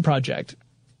Dancing Man project.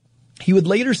 He would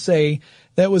later say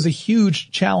that was a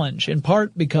huge challenge, in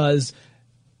part because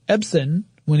Ebsen,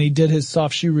 when he did his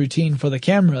soft shoe routine for the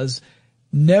cameras,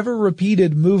 never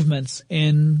repeated movements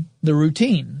in the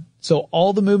routine. So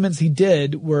all the movements he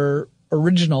did were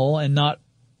original and not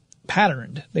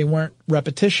patterned. They weren't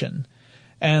repetition.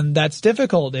 And that's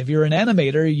difficult. If you're an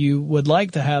animator, you would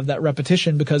like to have that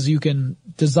repetition because you can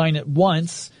design it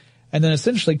once and then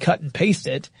essentially cut and paste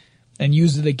it and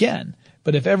use it again.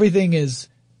 But if everything is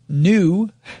new,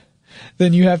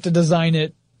 then you have to design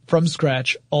it from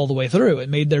scratch all the way through. It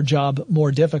made their job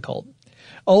more difficult.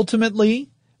 Ultimately,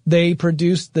 they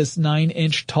produced this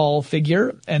 9-inch tall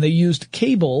figure, and they used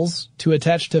cables to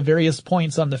attach to various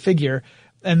points on the figure,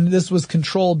 and this was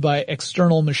controlled by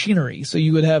external machinery. So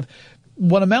you would have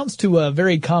what amounts to a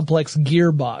very complex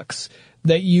gearbox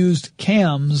that used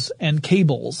cams and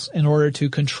cables in order to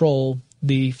control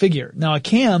the figure. Now, a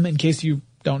cam, in case you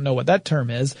don't know what that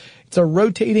term is, it's a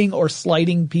rotating or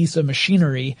sliding piece of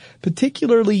machinery,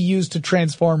 particularly used to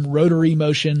transform rotary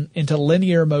motion into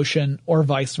linear motion or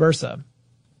vice versa.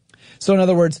 So in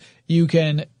other words, you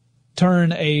can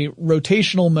turn a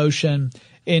rotational motion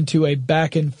into a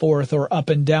back and forth or up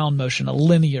and down motion, a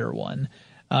linear one,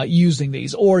 using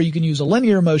these. Or you can use a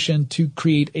linear motion to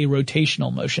create a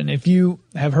rotational motion. If you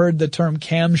have heard the term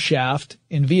camshaft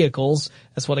in vehicles,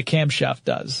 that's what a camshaft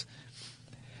does.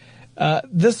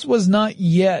 This was not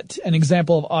yet an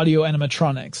example of audio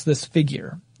animatronics, this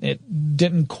figure. It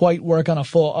didn't quite work on a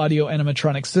full audio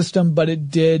animatronic system, but it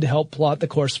did help plot the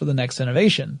course for the next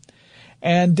innovation.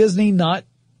 And Disney, not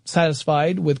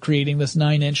satisfied with creating this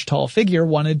 9-inch tall figure,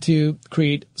 wanted to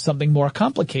create something more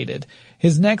complicated.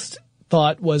 His next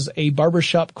thought was a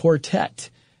barbershop quartet,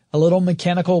 a little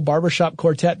mechanical barbershop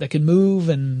quartet that could move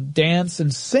and dance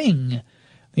and sing.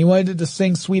 He wanted to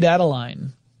sing Sweet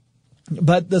Adeline.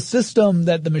 But the system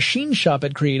that the machine shop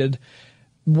had created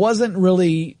wasn't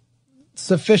really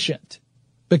sufficient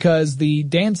because the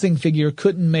dancing figure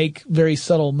couldn't make very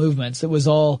subtle movements. It was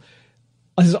all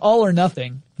or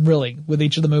nothing, really, with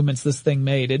each of the movements this thing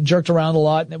made. It jerked around a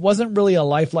lot, and it wasn't really a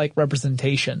lifelike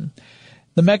representation.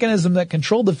 The mechanism that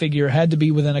controlled the figure had to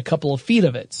be within a couple of feet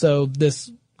of it, so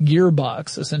this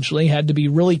gearbox, essentially, had to be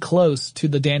really close to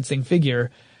the dancing figure,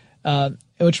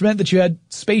 which meant that you had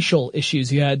spatial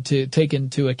issues you had to take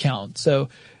into account. So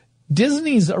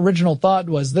Disney's original thought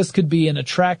was this could be an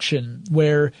attraction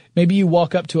where maybe you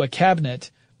walk up to a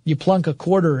cabinet, you plunk a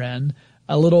quarter in,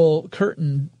 a little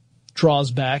curtain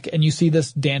draws back, and you see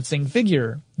this dancing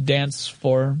figure dance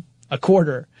for a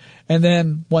quarter. And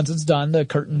then once it's done, the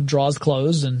curtain draws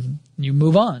closed and you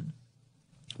move on.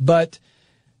 But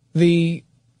the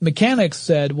mechanics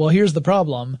said, well, here's the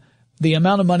problem. The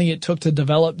amount of money it took to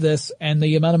develop this and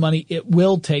the amount of money it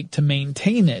will take to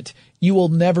maintain it, you will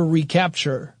never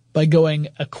recapture by going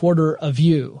a quarter a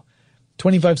view.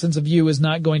 25 cents a view is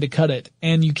not going to cut it.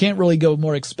 And you can't really go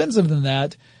more expensive than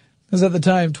that because at the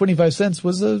time, 25 cents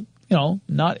was a,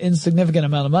 not insignificant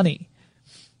amount of money.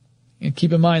 And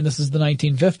keep in mind, this is the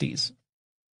 1950s.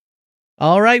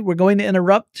 All right, we're going to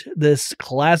interrupt this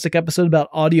classic episode about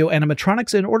audio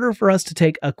animatronics in order for us to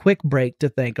take a quick break to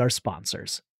thank our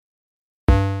sponsors.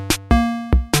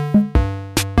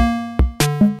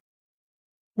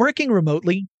 Working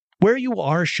remotely, where you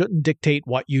are shouldn't dictate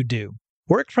what you do.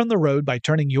 Work from the road by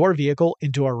turning your vehicle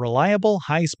into a reliable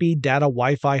high-speed data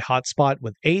Wi-Fi hotspot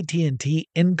with AT&T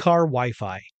in-car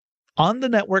Wi-Fi. On the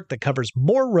network that covers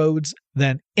more roads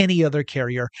than any other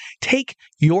carrier, take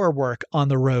your work on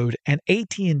the road and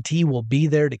AT&T will be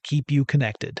there to keep you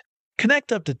connected.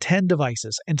 Connect up to 10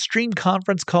 devices and stream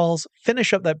conference calls,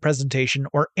 finish up that presentation,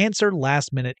 or answer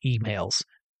last-minute emails.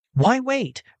 Why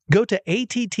wait? Go to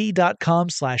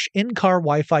att.com/in-car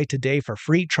Wi-Fi today for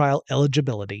free trial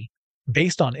eligibility.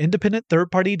 Based on independent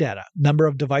third-party data, number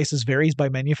of devices varies by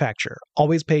manufacturer.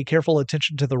 Always pay careful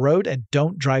attention to the road and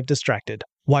don't drive distracted.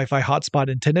 Wi-Fi hotspot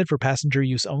intended for passenger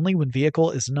use only when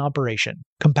vehicle is in operation.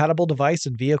 Compatible device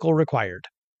and vehicle required.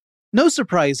 No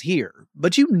surprise here,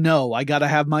 but I gotta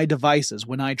have my devices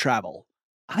when I travel.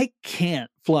 I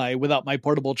can't fly without my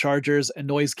portable chargers and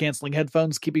noise-canceling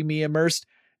headphones keeping me immersed,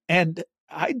 and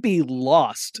I'd be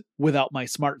lost without my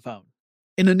smartphone.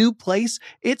 In a new place,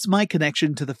 it's my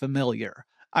connection to the familiar.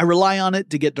 I rely on it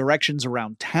to get directions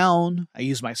around town. I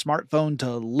use my smartphone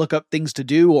to look up things to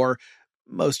do or,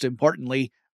 most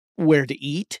importantly, where to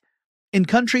eat. In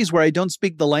countries where I don't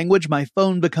speak the language, my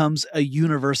phone becomes a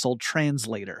universal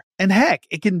translator. And heck,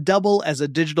 it can double as a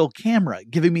digital camera,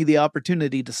 giving me the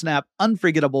opportunity to snap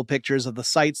unforgettable pictures of the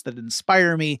sights that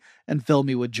inspire me and fill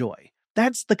me with joy.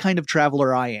 That's the kind of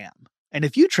traveler I am. And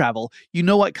if you travel, you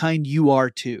know what kind you are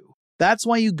too. That's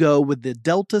why you go with the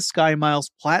Delta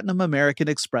SkyMiles Platinum American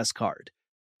Express card.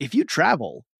 If you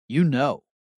travel, you know.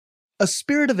 A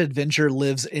spirit of adventure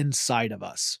lives inside of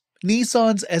us.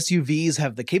 Nissan's SUVs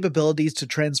have the capabilities to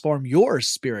transform your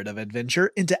spirit of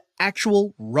adventure into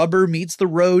actual rubber meets the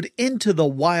road into the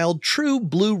wild, true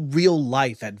blue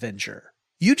real-life adventure.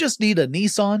 You just need a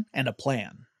Nissan and a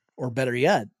plan. Or better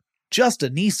yet, just a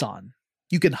Nissan.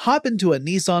 You can hop into a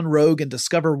Nissan Rogue and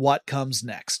discover what comes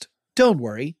next. Don't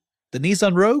worry, the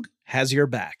Nissan Rogue has your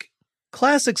back.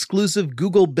 Class-exclusive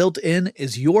Google built-in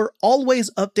is your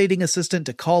always updating assistant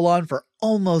to call on for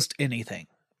almost anything.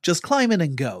 Just climb in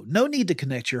and go. No need to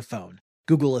connect your phone.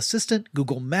 Google Assistant,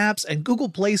 Google Maps, and Google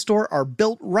Play Store are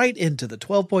built right into the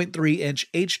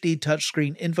 12.3-inch HD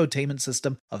touchscreen infotainment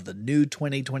system of the new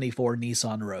 2024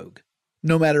 Nissan Rogue.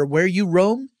 No matter where you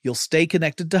roam, you'll stay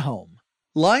connected to home.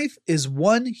 Life is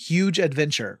one huge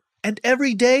adventure, and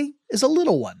every day is a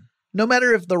little one. No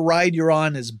matter if the ride you're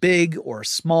on is big or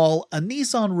small, a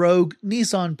Nissan Rogue,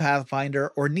 Nissan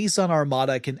Pathfinder, or Nissan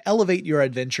Armada can elevate your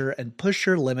adventure and push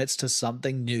your limits to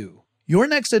something new. Your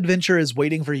next adventure is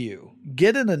waiting for you.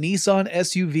 Get in a Nissan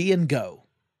SUV and go.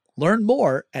 Learn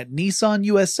more at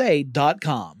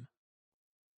nissanusa.com.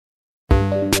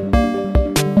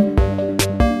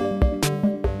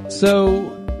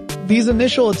 So, these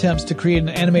initial attempts to create an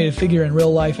animated figure in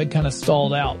real life had kind of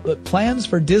stalled out, but plans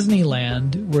for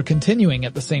Disneyland were continuing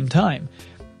at the same time.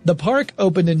 The park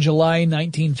opened in July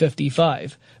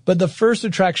 1955, but the first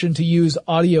attraction to use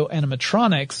audio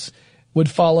animatronics would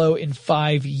follow in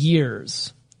 5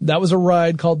 years. That was a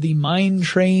ride called the Mine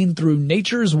Train Through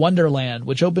Nature's Wonderland,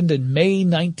 which opened in May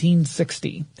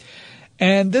 1960.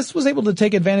 And this was able to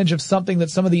take advantage of something that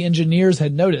some of the engineers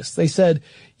had noticed. They said,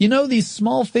 you know, these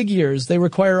small figures, they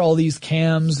require all these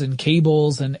cams and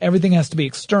cables and everything has to be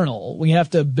external. We have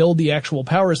to build the actual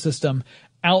power system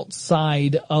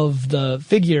outside of the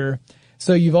figure.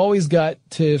 So you've always got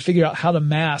to figure out how to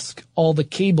mask all the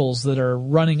cables that are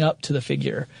running up to the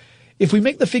figure. If we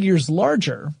make the figures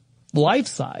larger, life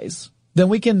size, then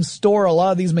we can store a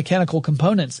lot of these mechanical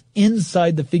components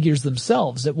inside the figures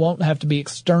themselves. It won't have to be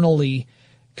externally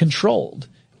controlled.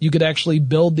 You could actually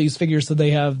build these figures so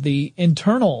they have the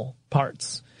internal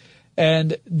parts.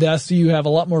 And thus you have a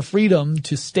lot more freedom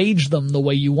to stage them the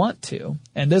way you want to.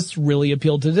 And this really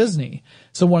appealed to Disney.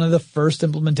 So one of the first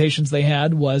implementations they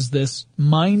had was this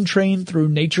Mine Train Through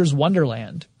Nature's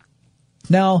Wonderland.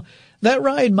 Now, that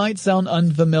ride might sound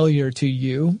unfamiliar to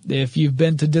you. If you've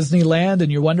been to Disneyland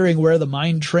and you're wondering where the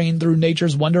Mine Train Through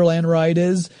Nature's Wonderland ride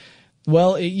is,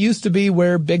 well, it used to be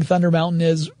where Big Thunder Mountain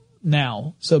is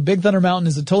now. So Big Thunder Mountain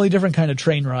is a totally different kind of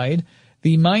train ride.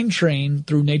 The Mine Train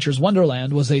Through Nature's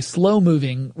Wonderland was a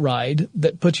slow-moving ride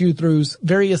that put you through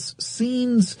various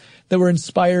scenes that were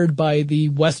inspired by the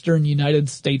Western United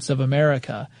States of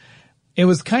America. It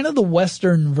was kind of the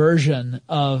Western version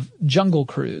of Jungle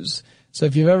Cruise. So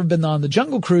if you've ever been on the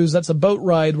Jungle Cruise, that's a boat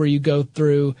ride where you go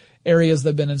through areas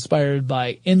that have been inspired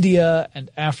by India and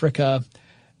Africa.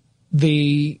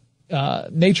 The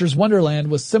Nature's Wonderland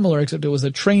was similar, except it was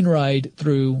a train ride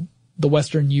through the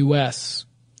Western U.S.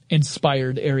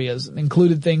 inspired areas. It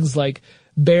included things like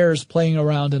bears playing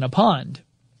around in a pond.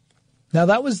 Now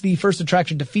that was the first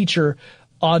attraction to feature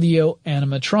audio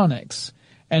animatronics.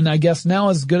 And I guess now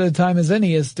as good a time as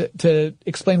any is to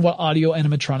explain what audio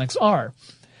animatronics are.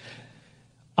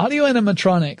 Audio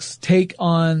animatronics take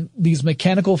on these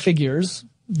mechanical figures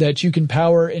that you can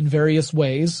power in various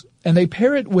ways, and they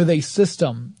pair it with a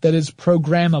system that is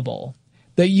programmable,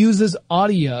 that uses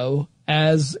audio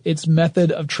as its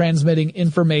method of transmitting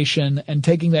information and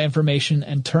taking that information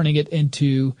and turning it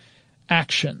into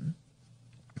action.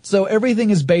 So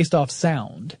everything is based off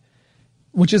sound,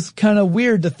 which is kind of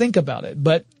weird to think about it,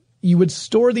 but you would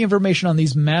store the information on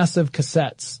these massive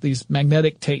cassettes, these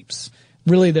magnetic tapes.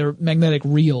 Really, they're magnetic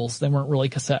reels. They weren't really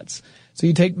cassettes. So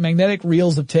you take magnetic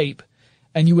reels of tape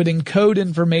and you would encode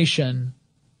information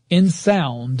in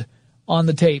sound on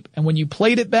the tape. And when you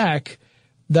played it back,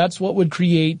 that's what would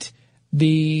create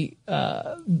it's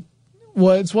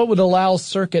what would allow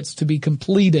circuits to be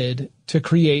completed to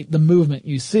create the movement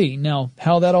you see. Now,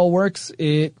 how that all works,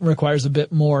 it requires a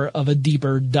bit more of a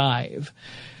deeper dive.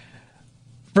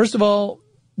 First of all,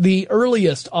 the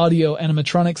earliest audio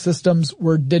animatronic systems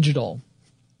were digital.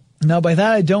 Now, by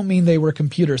that, I don't mean they were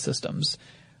computer systems.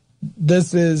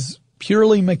 This is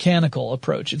purely mechanical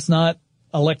approach. It's not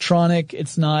electronic.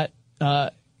 It's not,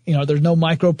 there's no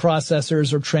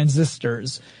microprocessors or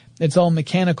transistors. It's all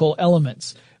mechanical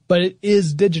elements. But it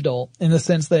is digital in the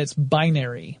sense that it's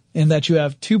binary, in that you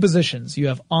have two positions. You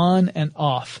have on and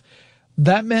off.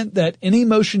 That meant that any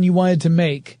motion you wanted to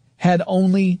make had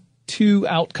only two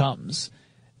outcomes.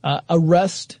 A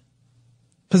rest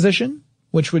position,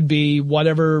 which would be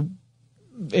whatever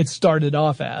it started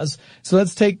off as. So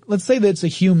let's say that it's a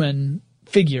human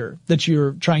figure that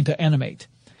you're trying to animate.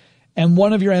 And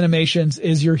one of your animations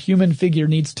is your human figure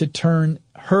needs to turn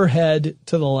her head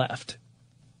to the left.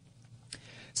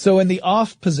 So in the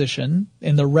off position,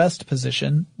 in the rest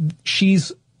position,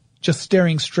 she's just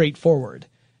staring straight forward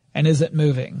and isn't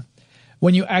moving.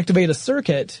 When you activate a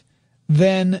circuit,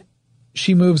 then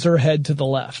she moves her head to the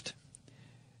left.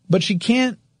 But she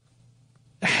can't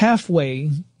halfway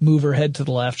move her head to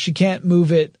the left. She can't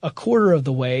move it a quarter of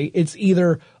the way. It's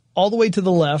either all the way to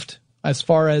the left as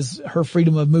far as her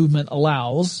freedom of movement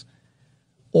allows,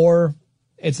 or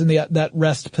it's in that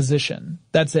rest position.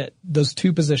 That's it. Those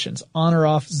two positions, on or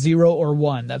off, 0 or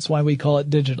 1. That's why we call it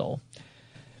digital.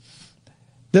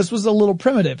 This was a little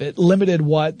primitive. It limited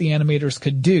what the animators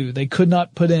could do. They could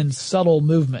not put in subtle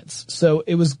movements. So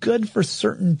it was good for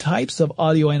certain types of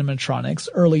audio animatronics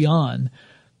early on,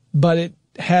 but it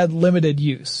had limited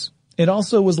use. It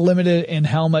also was limited in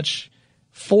how much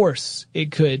force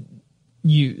it could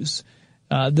use.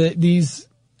 These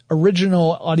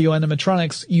original audio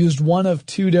animatronics used one of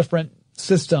two different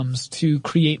systems to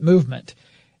create movement.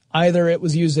 Either it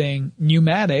was using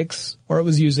pneumatics or it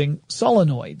was using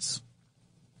solenoids.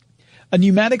 A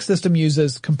pneumatic system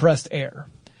uses compressed air.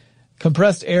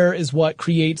 Compressed air is what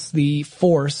creates the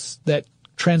force that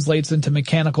translates into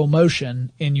mechanical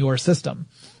motion in your system.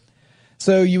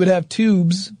 So you would have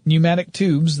tubes, pneumatic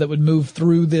tubes that would move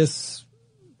through this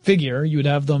figure. You would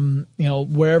have them,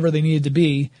 wherever they needed to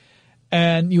be.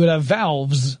 And you would have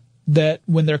valves that,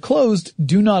 when they're closed,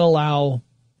 do not allow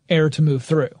air to move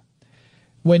through.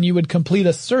 When you would complete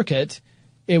a circuit,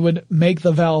 it would make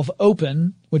the valve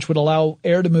open, which would allow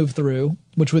air to move through,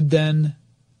 which would then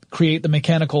create the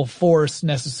mechanical force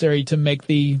necessary to make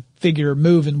the figure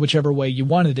move in whichever way you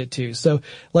wanted it to. So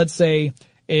let's say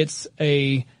it's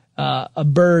a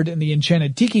bird in the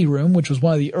Enchanted Tiki Room, which was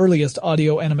one of the earliest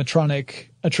audio animatronic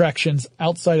attractions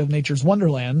outside of Nature's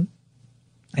Wonderland,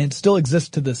 and it still exists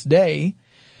to this day.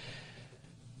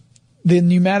 The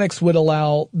pneumatics would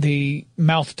allow the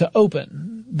mouth to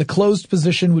open. The closed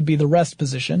position would be the rest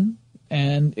position,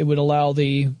 and it would allow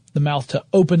the mouth to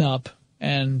open up.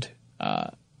 And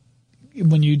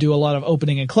when you do a lot of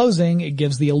opening and closing, it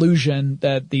gives the illusion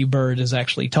that the bird is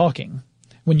actually talking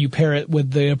when you pair it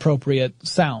with the appropriate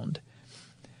sound.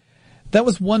 That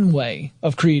was one way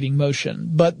of creating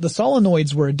motion, but the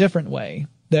solenoids were a different way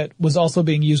that was also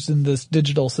being used in this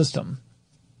digital system.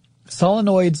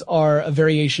 Solenoids are a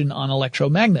variation on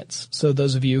electromagnets. So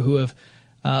those of you who have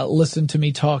listened to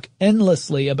me talk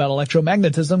endlessly about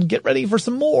electromagnetism, get ready for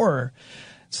some more.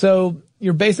 So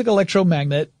your basic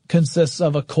electromagnet consists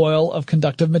of a coil of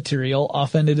conductive material.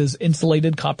 Often it is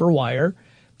insulated copper wire.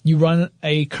 You run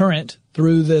a current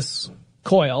through this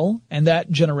coil, and that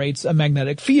generates a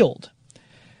magnetic field.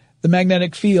 The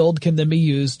magnetic field can then be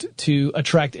used to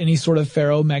attract any sort of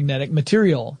ferromagnetic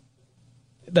material.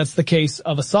 That's the case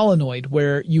of a solenoid,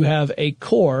 where you have a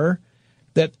core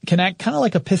that can act kind of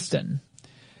like a piston.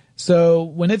 So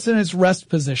when it's in its rest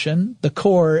position, the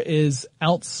core is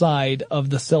outside of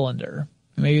the cylinder.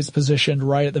 Maybe it's positioned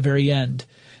right at the very end.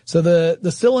 So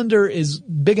the cylinder is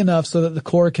big enough so that the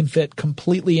core can fit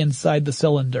completely inside the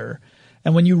cylinder.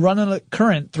 And when you run a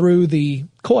current through the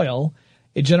coil,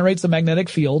 it generates a magnetic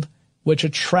field which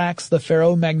attracts the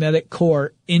ferromagnetic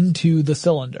core into the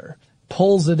cylinder,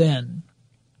 pulls it in.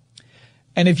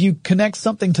 And if you connect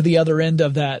something to the other end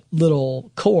of that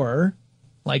little core,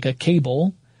 like a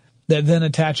cable, that then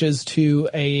attaches to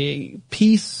a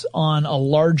piece on a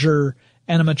larger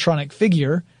animatronic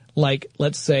figure, like,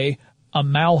 let's say, a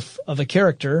mouth of a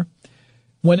character,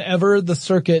 whenever the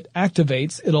circuit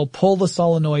activates, it'll pull the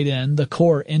solenoid in, the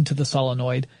core into the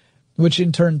solenoid, which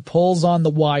in turn pulls on the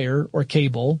wire or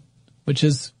cable, which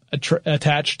is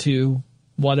attached to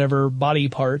whatever body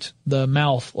part, the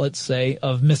mouth, let's say,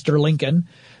 of Mr. Lincoln,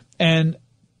 and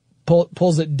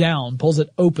pulls it down, pulls it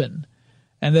open.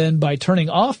 And then by turning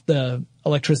off the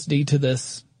electricity to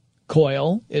this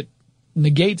coil, it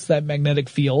negates that magnetic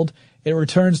field. It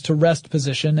returns to rest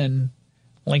position, and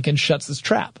Lincoln shuts his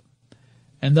trap.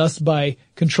 And thus, by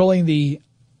controlling the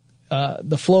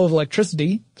flow of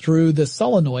electricity through the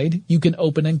solenoid, you can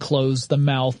open and close the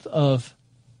mouth of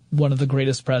one of the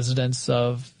greatest presidents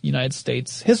of United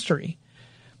States history.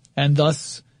 And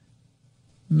thus,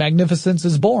 magnificence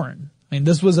is born. I mean,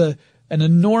 this was an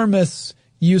enormous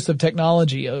use of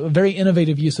technology, a very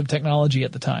innovative use of technology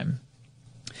at the time.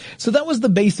 So that was the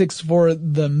basics for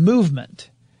the movement.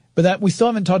 But that we still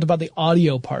haven't talked about the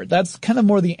audio part. That's kind of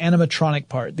more the animatronic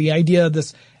part, the idea of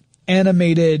this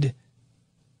animated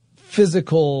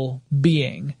physical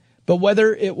being. But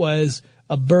whether it was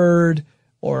a bird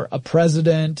or a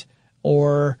president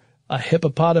or a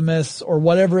hippopotamus or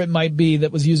whatever it might be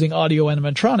that was using audio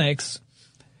animatronics,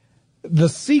 the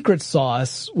secret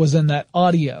sauce was in that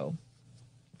audio.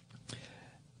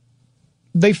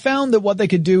 They found that what they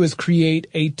could do is create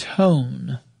a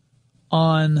tone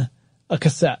on a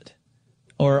cassette,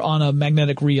 or on a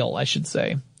magnetic reel, I should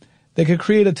say. They could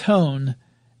create a tone,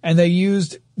 and they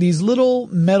used these little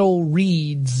metal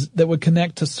reeds that would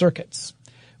connect to circuits.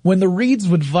 When the reeds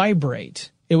would vibrate,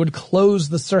 it would close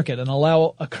the circuit and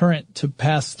allow a current to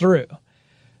pass through.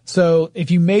 So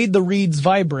if you made the reeds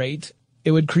vibrate,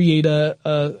 it would create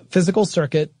a physical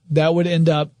circuit that would end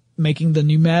up making the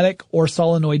pneumatic or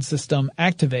solenoid system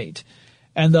activate,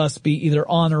 and thus be either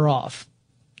on or off.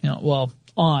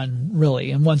 On,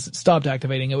 really. And once it stopped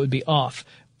activating, it would be off.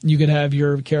 You could have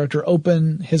your character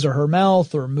open his or her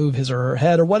mouth or move his or her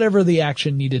head or whatever the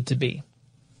action needed to be.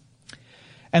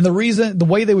 And the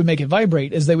way they would make it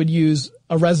vibrate is they would use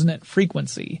a resonant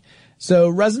frequency. So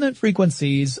resonant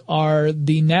frequencies are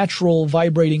the natural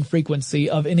vibrating frequency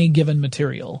of any given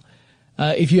material.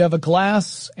 If you have a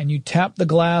glass and you tap the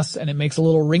glass and it makes a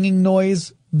little ringing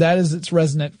noise, that is its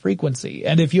resonant frequency.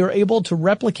 And if you're able to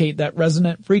replicate that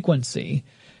resonant frequency,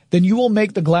 then you will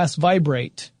make the glass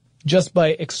vibrate just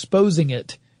by exposing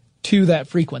it to that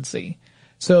frequency.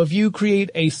 So if you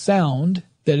create a sound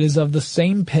that is of the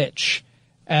same pitch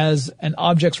as an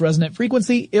object's resonant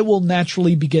frequency, it will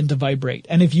naturally begin to vibrate.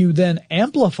 And if you then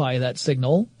amplify that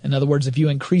signal, in other words, if you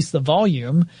increase the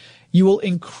volume, you will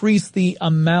increase the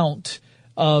amount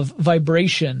of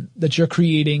vibration that you're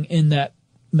creating in that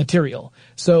material.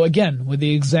 So again, with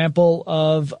the example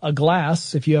of a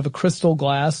glass, if you have a crystal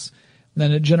glass,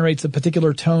 then it generates a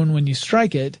particular tone when you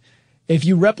strike it. If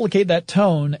you replicate that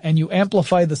tone and you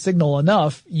amplify the signal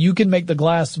enough, you can make the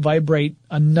glass vibrate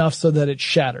enough so that it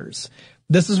shatters.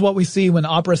 This is what we see when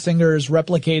opera singers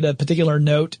replicate a particular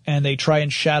note and they try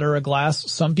and shatter a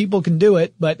glass. Some people can do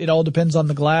it, but it all depends on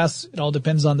the glass. It all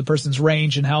depends on the person's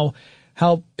range and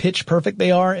how pitch perfect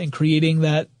they are in creating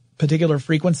that particular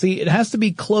frequency. It has to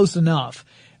be close enough.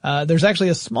 There's actually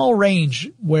a small range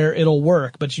where it'll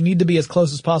work, but you need to be as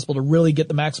close as possible to really get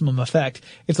the maximum effect.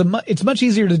 It's much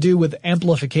easier to do with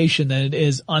amplification than it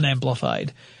is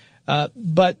unamplified.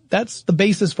 But that's the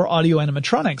basis for audio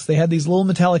animatronics. They had these little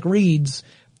metallic reeds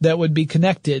that would be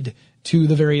connected to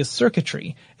the various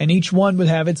circuitry, and each one would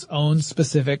have its own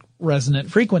specific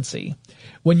resonant frequency.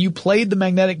 When you played the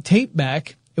magnetic tape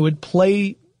back, it would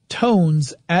play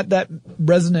tones at that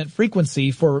resonant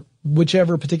frequency for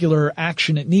whichever particular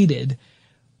action it needed.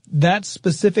 That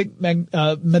specific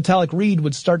metallic reed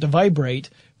would start to vibrate,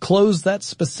 close that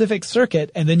specific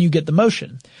circuit, and then you get the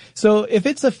motion. So if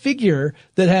it's a figure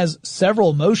that has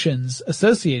several motions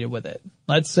associated with it,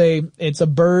 let's say it's a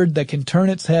bird that can turn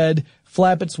its head,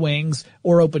 flap its wings,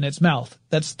 or open its mouth.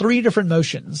 That's 3 different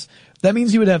motions. That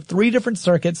means you would have 3 different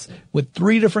circuits with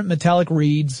 3 different metallic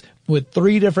reeds with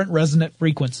 3 different resonant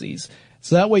frequencies.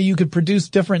 So that way you could produce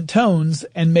different tones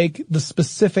and make the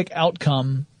specific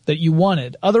outcome that you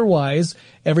wanted. Otherwise,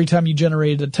 every time you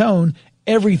generated a tone,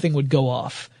 everything would go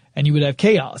off and you would have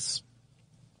chaos.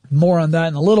 More on that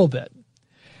in a little bit.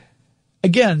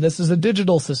 Again, this is a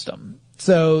digital system,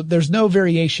 so there's no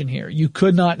variation here. You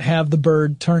could not have the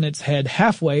bird turn its head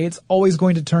halfway. It's always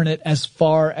going to turn it as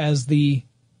far as the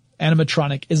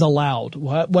animatronic is allowed.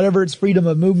 Whatever its freedom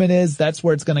of movement is, that's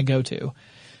where it's going to go to.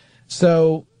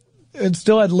 So it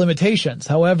still had limitations.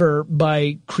 However,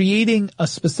 by creating a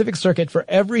specific circuit for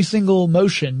every single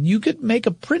motion, you could make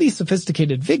a pretty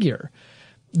sophisticated figure.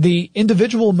 The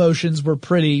individual motions were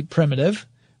pretty primitive,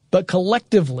 but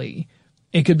collectively,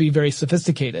 it could be very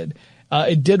sophisticated.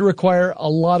 It did require a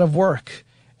lot of work,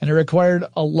 and it required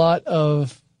a lot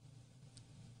of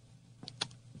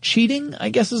cheating, I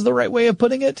guess is the right way of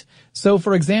putting it. So,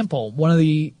 for example, one of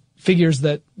the figures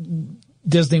that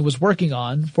Disney was working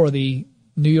on for the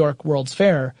New York World's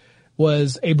Fair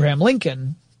was Abraham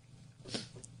Lincoln.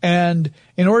 And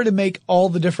in order to make all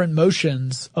the different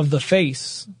motions of the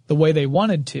face the way they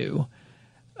wanted to,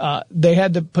 they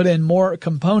had to put in more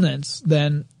components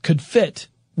than could fit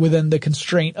within the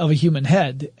constraint of a human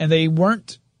head. And they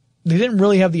didn't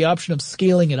really have the option of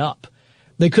scaling it up.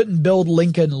 They couldn't build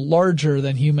Lincoln larger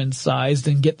than human sized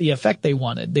and get the effect they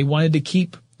wanted. They wanted to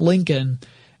keep Lincoln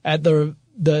at the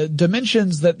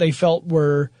dimensions that they felt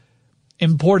were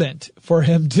important for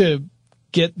him to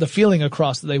get the feeling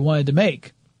across that they wanted to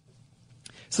make.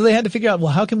 So they had to figure out,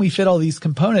 well, how can we fit all these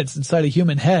components inside a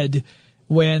human head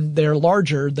when they're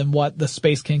larger than what the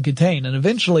space can contain? And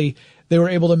eventually they were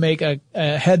able to make a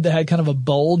head that had kind of a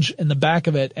bulge in the back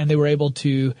of it, and they were able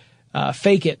to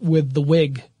fake it with the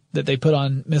wig that they put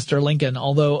on Mr. Lincoln.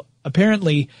 Although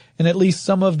apparently in at least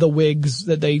some of the wigs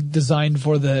that they designed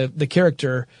for the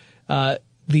character,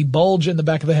 the bulge in the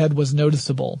back of the head was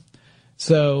noticeable.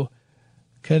 So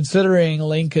considering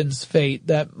Lincoln's fate,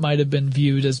 that might have been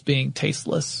viewed as being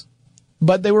tasteless.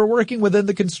 But they were working within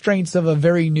the constraints of a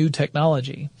very new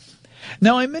technology.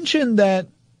 Now, I mentioned that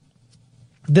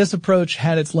this approach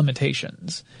had its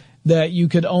limitations, that you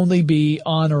could only be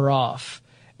on or off,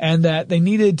 and that they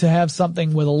needed to have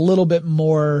something with a little bit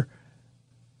more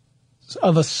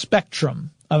of a spectrum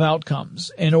of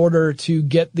outcomes in order to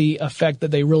get the effect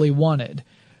that they really wanted.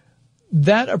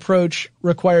 That approach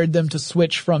required them to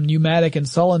switch from pneumatic and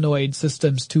solenoid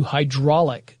systems to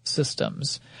hydraulic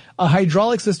systems. A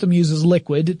hydraulic system uses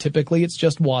liquid, typically it's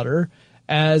just water,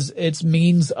 as its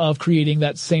means of creating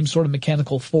that same sort of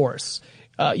mechanical force.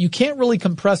 You can't really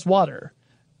compress water,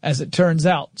 as it turns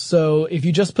out. So if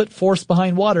you just put force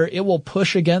behind water, it will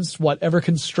push against whatever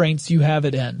constraints you have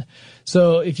it in.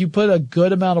 So if you put a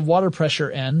good amount of water pressure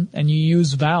in and you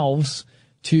use valves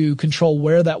to control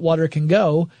where that water can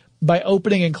go, by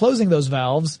opening and closing those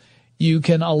valves, you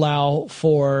can allow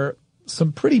for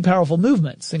some pretty powerful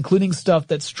movements, including stuff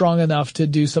that's strong enough to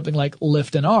do something like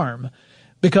lift an arm.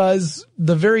 Because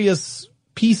the various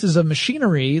pieces of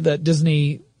machinery that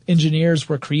Disney engineers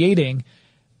were creating,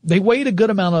 they weighed a good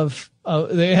amount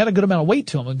they had a good amount of weight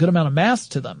to them, a good amount of mass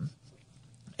to them.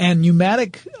 And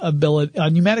pneumatic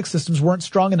systems weren't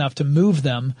strong enough to move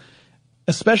them,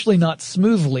 especially not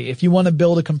smoothly. If you want to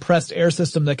build a compressed air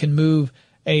system that can move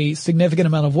a significant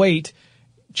amount of weight,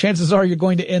 chances are you're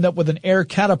going to end up with an air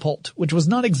catapult, which was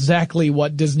not exactly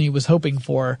what Disney was hoping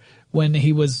for when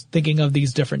he was thinking of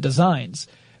these different designs.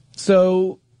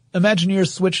 So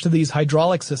Imagineers switched to these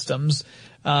hydraulic systems,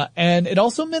 and it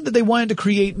also meant that they wanted to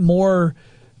create more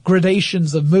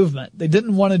gradations of movement. They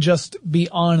didn't want to just be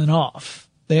on and off.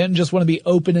 They didn't just want to be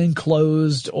open and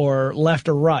closed or left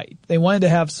or right. They wanted to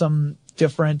have some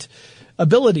different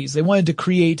abilities. They wanted to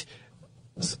create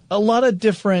a lot of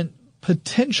different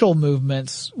potential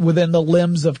movements within the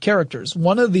limbs of characters.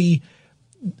 One of the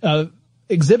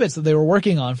exhibits that they were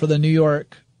working on for the New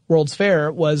York World's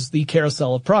Fair was the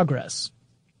Carousel of Progress,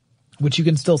 which you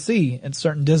can still see in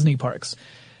certain Disney parks.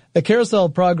 The Carousel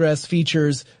of Progress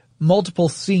features multiple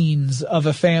scenes of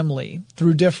a family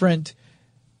through different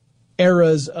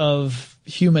eras of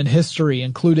human history,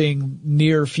 including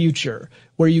near future,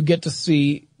 where you get to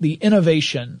see the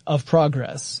innovation of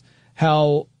progress,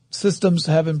 how systems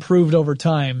have improved over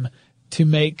time to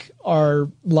make our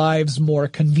lives more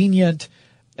convenient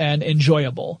and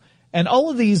enjoyable. And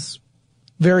all of these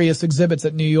various exhibits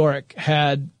at New York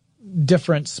had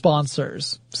different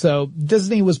sponsors. So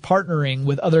Disney was partnering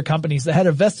with other companies that had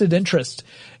a vested interest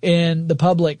in the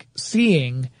public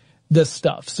seeing this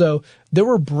stuff. So there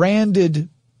were branded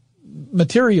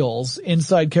materials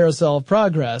inside Carousel of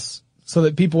Progress so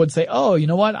that people would say, oh, you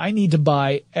know what? I need to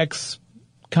buy X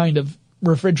kind of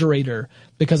refrigerator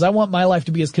because I want my life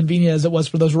to be as convenient as it was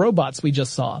for those robots we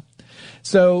just saw.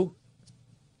 So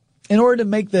in order to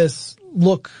make this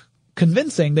look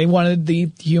convincing, they wanted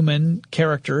the human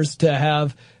characters to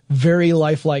have very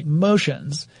lifelike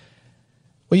motions.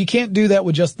 Well, you can't do that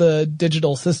with just the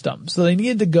digital system. So they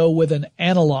needed to go with an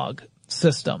analog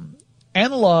system.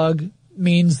 Analog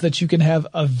means that you can have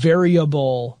a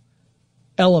variable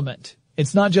element.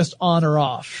 It's not just on or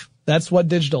off. That's what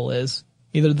digital is.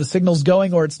 Either the signal's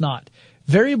going or it's not.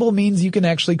 Variable means you can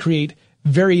actually create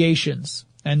variations.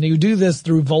 And you do this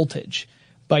through voltage,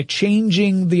 by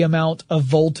changing the amount of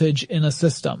voltage in a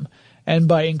system. And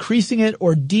by increasing it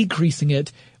or decreasing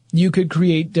it, you could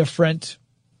create different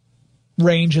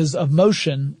ranges of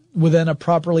motion within a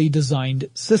properly designed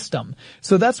system.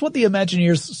 So that's what the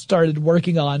Imagineers started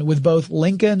working on with both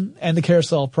Lincoln and the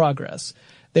Carousel of Progress.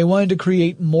 They wanted to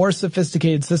create more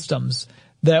sophisticated systems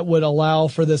that would allow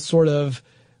for this sort of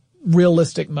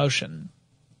realistic motion.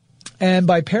 And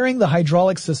by pairing the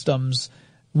hydraulic systems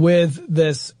with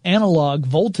this analog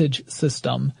voltage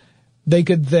system, they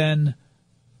could then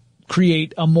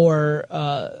create a more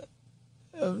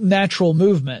natural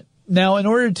movement. Now, in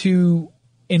order to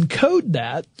encode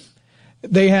that,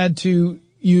 they had to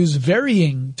use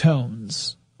varying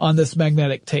tones on this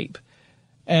magnetic tape.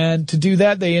 And to do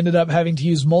that, they ended up having to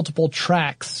use multiple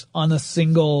tracks on a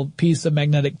single piece of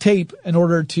magnetic tape in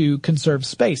order to conserve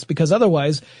space, because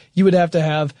otherwise you would have to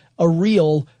have a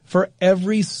reel for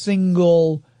every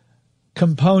single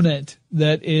component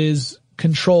that is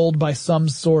controlled by some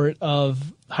sort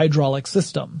of hydraulic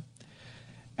system.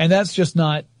 And that's just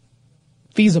not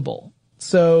feasible.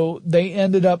 So they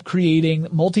ended up creating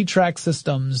multi-track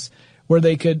systems where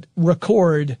they could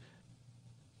record,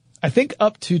 I think,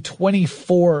 up to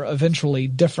 24 eventually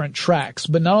different tracks,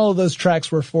 but not all of those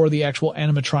tracks were for the actual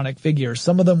animatronic figures.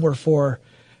 Some of them were for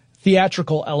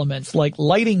theatrical elements like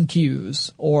lighting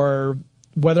cues, or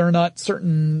whether or not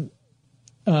certain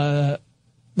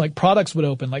like products would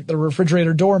open, like the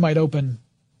refrigerator door might open,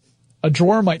 a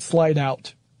drawer might slide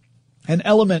out, an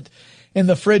element in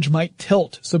the fridge might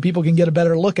tilt so people can get a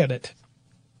better look at it.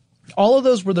 All of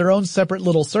those were their own separate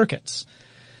little circuits,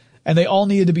 and they all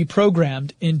needed to be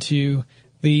programmed into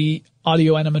the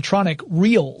audio animatronic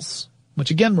reels,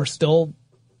 which again were still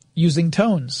using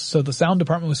tones, so the sound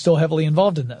department was still heavily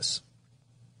involved in this.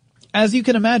 As you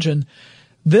can imagine,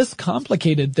 this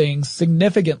complicated things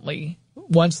significantly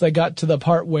once they got to the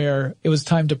part where it was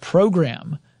time to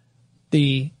program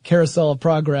the Carousel of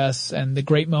Progress and the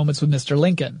Great Moments with Mr.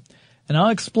 Lincoln. And I'll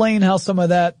explain how some of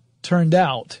that turned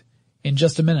out in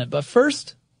just a minute. But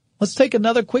first, let's take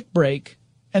another quick break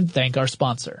and thank our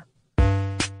sponsor.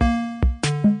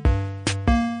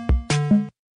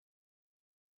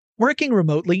 Working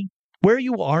remotely, where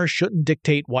you are shouldn't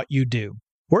dictate what you do.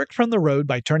 Work from the road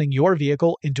by turning your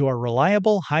vehicle into a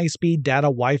reliable high-speed data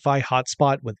Wi-Fi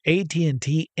hotspot with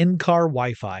AT&T in-car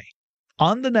Wi-Fi.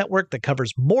 On the network that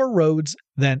covers more roads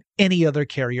than any other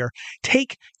carrier,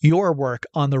 take your work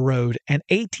on the road and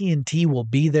AT&T will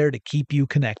be there to keep you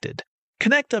connected.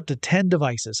 Connect up to 10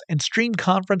 devices and stream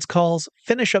conference calls,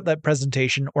 finish up that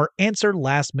presentation, or answer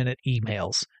last-minute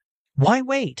emails. Why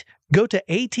wait? Go to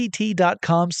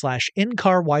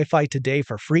att.com/in-car Wi-Fi today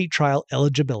for free trial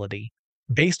eligibility.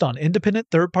 Based on independent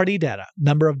third-party data,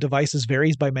 number of devices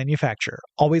varies by manufacturer.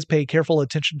 Always pay careful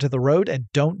attention to the road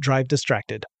and don't drive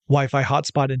distracted. Wi-Fi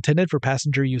hotspot intended for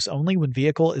passenger use only when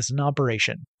vehicle is in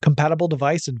operation. Compatible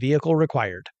device and vehicle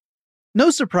required. No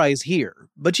surprise here,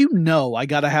 but you know I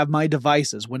gotta have my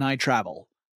devices when I travel.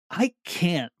 I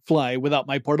can't fly without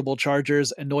my portable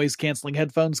chargers and noise-canceling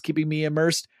headphones keeping me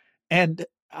immersed, and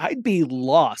I'd be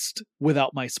lost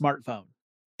without my smartphone.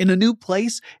 In a new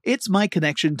place, it's my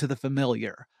connection to the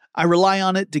familiar. I rely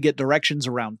on it to get directions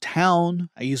around town.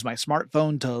 I use my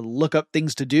smartphone to look up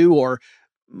things to do, or,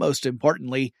 most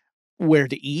importantly, where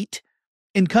to eat.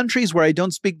 In countries where I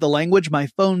don't speak the language, my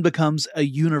phone becomes a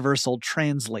universal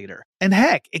translator. And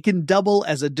heck, it can double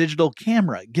as a digital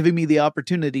camera, giving me the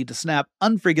opportunity to snap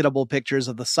unforgettable pictures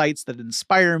of the sights that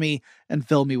inspire me and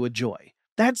fill me with joy.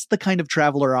 That's the kind of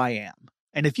traveler I am.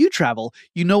 And if you travel,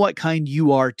 you know what kind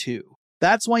you are too.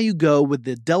 That's why you go with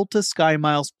the Delta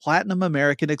SkyMiles Platinum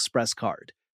American Express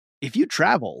card. If you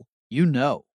travel, you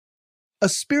know. A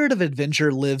spirit of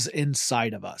adventure lives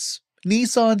inside of us.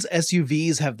 Nissan's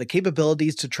SUVs have the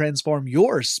capabilities to transform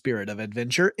your spirit of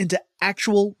adventure into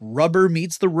actual rubber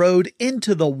meets the road,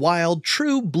 into the wild,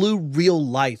 true blue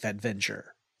real-life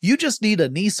adventure. You just need a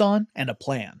Nissan and a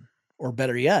plan. Or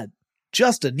better yet,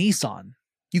 just a Nissan.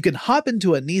 You can hop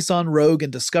into a Nissan Rogue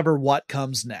and discover what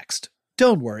comes next.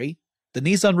 Don't worry. The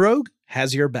Nissan Rogue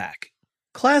has your back.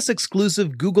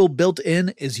 Class-exclusive Google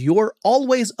built-in is your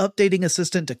always updating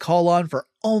assistant to call on for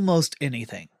almost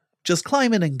anything. Just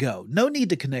climb in and go. No need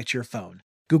to connect your phone.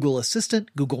 Google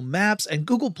Assistant, Google Maps, and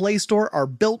Google Play Store are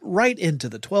built right into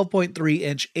the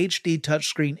 12.3-inch HD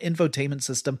touchscreen infotainment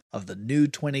system of the new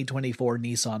 2024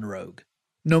 Nissan Rogue.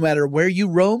 No matter where you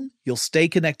roam, you'll stay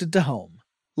connected to home.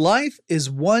 Life is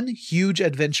one huge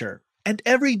adventure, and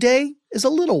every day is a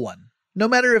little one. No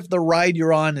matter if the ride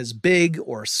you're on is big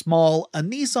or small, a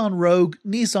Nissan Rogue,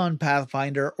 Nissan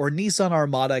Pathfinder, or Nissan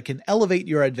Armada can elevate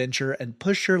your adventure and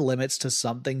push your limits to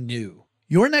something new.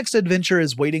 Your next adventure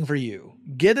is waiting for you.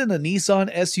 Get in a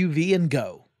Nissan SUV and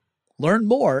go. Learn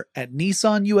more at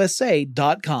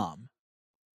nissanusa.com.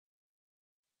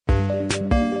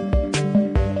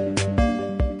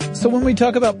 So when we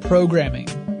talk about programming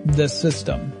this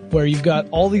system, where you've got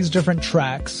all these different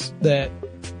tracks that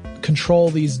control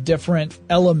these different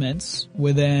elements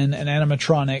within an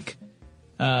animatronic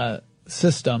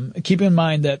system, keep in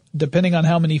mind that depending on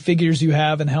how many figures you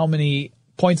have and how many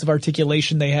points of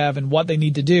articulation they have and what they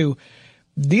need to do,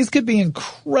 these could be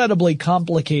incredibly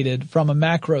complicated from a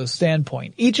macro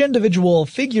standpoint. Each individual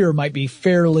figure might be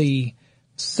fairly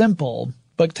simple,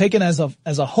 but taken as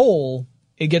a whole,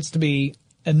 it gets to be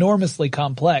enormously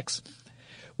complex.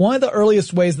 One of the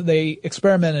earliest ways that they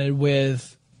experimented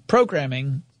with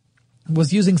programming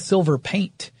was using silver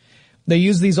paint. They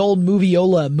used these old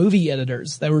Moviola movie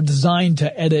editors that were designed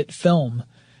to edit film.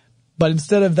 But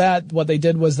instead of that, what they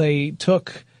did was they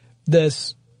took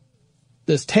this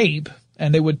tape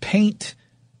and they would paint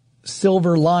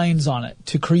silver lines on it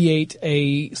to create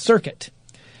a circuit.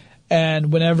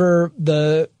 And whenever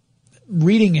the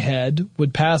reading head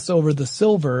would pass over the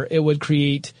silver, it would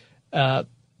create an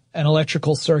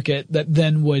electrical circuit that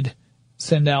then would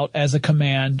send out as a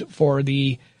command for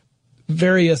the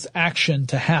various action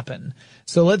to happen.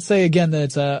 So let's say again that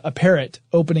it's a parrot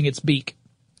opening its beak.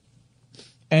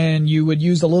 And you would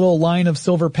use a little line of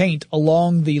silver paint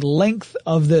along the length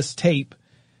of this tape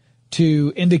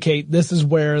to indicate this is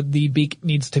where the beak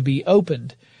needs to be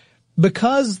opened.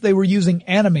 Because they were using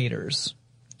animators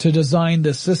to design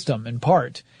this system in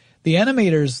part, the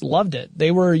animators loved it.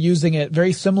 They were using it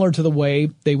very similar to the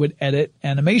way they would edit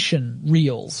animation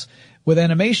reels. With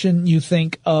animation, you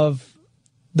think of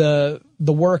the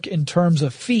work in terms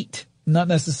of feet, not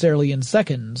necessarily in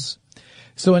seconds.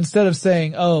 So instead of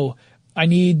saying, oh, I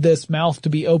need this mouth to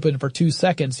be open for 2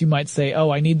 seconds, you might say,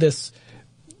 oh, I need this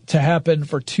to happen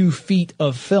for 2 feet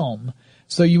of film.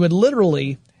 So you would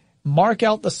literally mark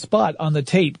out the spot on the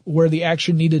tape where the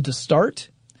action needed to start,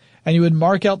 and you would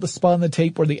mark out the spot on the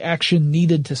tape where the action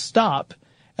needed to stop,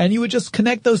 and you would just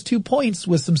connect those 2 points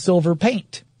with some silver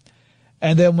paint.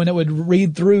 And then when it would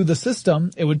read through the system,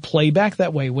 it would play back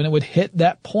that way. When it would hit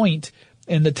that point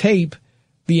in the tape,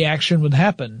 the action would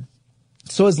happen.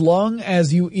 So as long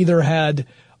as you either had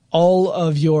all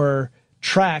of your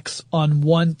tracks on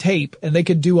one tape, and they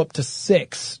could do up to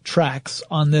 6 tracks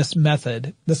on this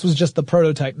method. This was just the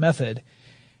prototype method.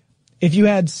 If you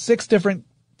had 6 different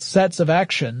sets of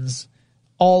actions,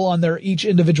 all on their each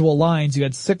individual lines, you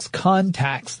had 6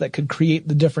 contacts that could create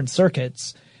the different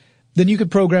circuits, then you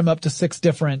could program up to 6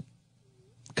 different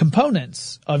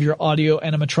components of your audio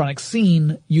animatronic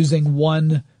scene using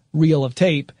one reel of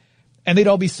tape. And they'd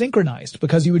all be synchronized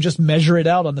because you would just measure it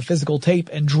out on the physical tape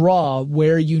and draw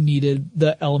where you needed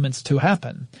the elements to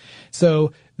happen.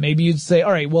 So maybe you'd say,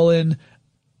 all right, well, in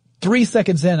 3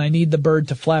 seconds in, I need the bird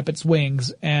to flap its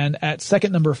wings. And at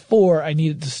second number 4, I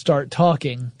need it to start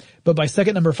talking. But by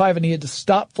second number 5, I need it to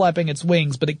stop flapping its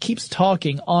wings, but it keeps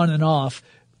talking on and off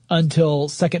until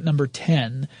second number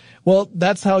 10. Well,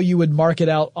 that's how you would mark it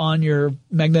out on your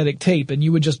magnetic tape. And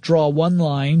you would just draw one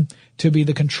line to be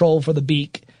the control for the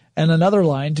beak, and another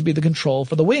line to be the control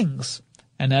for the wings.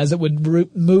 And as it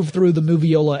would move through the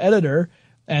Moviola editor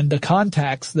and the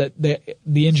contacts that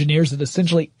the engineers had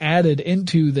essentially added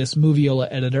into this Moviola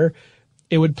editor,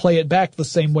 it would play it back the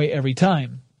same way every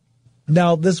time.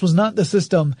 Now, this was not the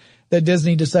system that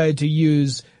Disney decided to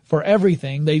use for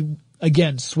everything. They,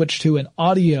 again, switched to an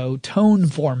audio tone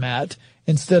format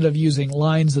instead of using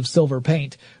lines of silver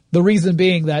paint. The reason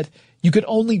being that you could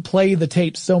only play the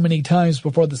tape so many times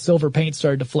before the silver paint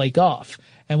started to flake off.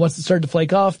 And once it started to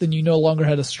flake off, then you no longer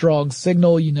had a strong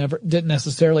signal. You didn't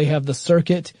necessarily have the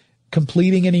circuit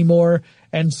completing anymore.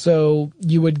 And so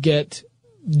you would get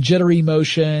jittery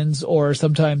motions, or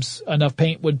sometimes enough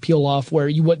paint would peel off where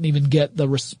you wouldn't even get the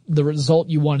result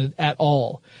you wanted at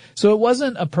all. So it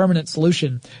wasn't a permanent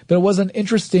solution, but it was an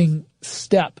interesting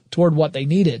step toward what they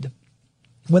needed.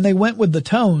 When they went with the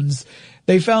tones,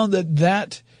 they found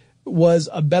that was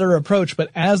a better approach,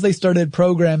 but as they started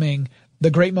programming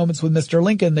the Great Moments with Mr.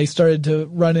 Lincoln, they started to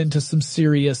run into some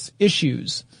serious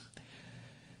issues.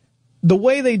 The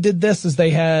way they did this is they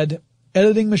had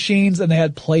editing machines and they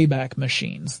had playback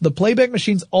machines. The playback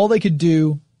machines, all they could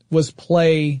do was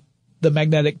play the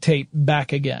magnetic tape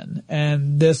back again.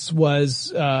 And this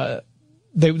was,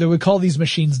 they would call these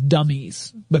machines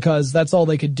dummies because that's all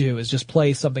they could do is just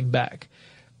play something back.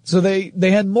 So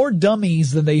they had more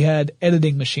dummies than they had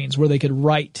editing machines where they could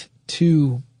write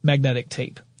to magnetic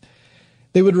tape.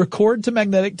 They would record to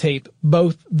magnetic tape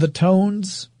both the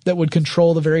tones that would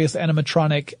control the various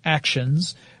animatronic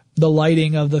actions, the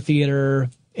lighting of the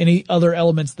theater, any other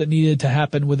elements that needed to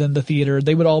happen within the theater.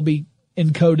 They would all be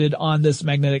encoded on this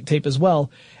magnetic tape as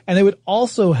well. And they would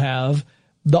also have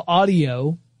the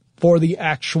audio for the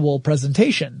actual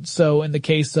presentation. So in the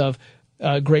case of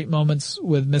Great Moments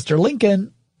with Mr.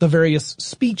 Lincoln, the various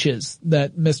speeches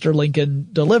that Mr. Lincoln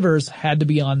delivers had to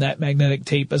be on that magnetic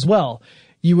tape as well.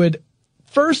 You would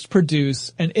first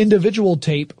produce an individual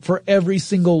tape for every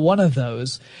single one of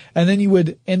those, and then you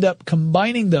would end up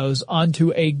combining those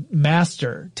onto a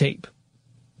master tape.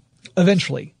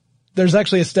 Eventually. There's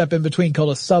actually a step in between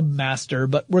called a submaster,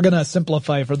 but we're going to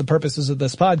simplify for the purposes of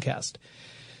this podcast.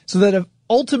 So that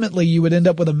ultimately you would end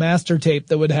up with a master tape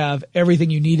that would have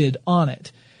everything you needed on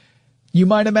it. You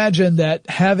might imagine that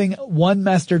having one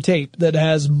master tape that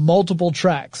has multiple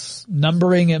tracks,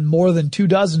 numbering in more than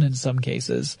 24 in some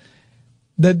cases,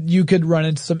 that you could run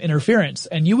into some interference.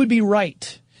 And you would be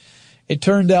right. It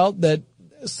turned out that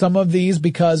some of these,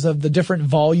 because of the different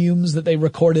volumes that they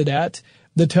recorded at,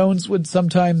 the tones would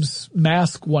sometimes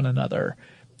mask one another.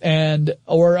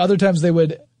 Or other times they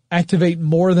would activate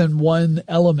more than one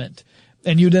element,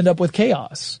 and you'd end up with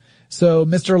chaos. So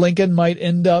Mr. Lincoln might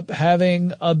end up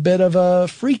having a bit of a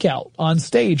freak out on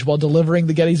stage while delivering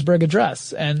the Gettysburg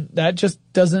Address. And that just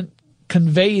doesn't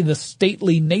convey the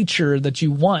stately nature that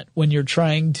you want when you're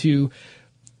trying to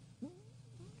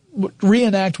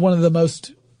reenact one of the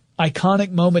most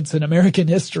iconic moments in American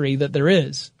history that there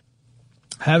is.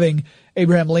 Having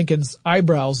Abraham Lincoln's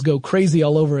eyebrows go crazy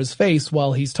all over his face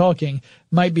while he's talking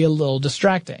might be a little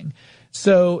distracting.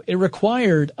 So it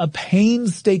required a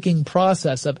painstaking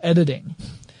process of editing.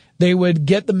 They would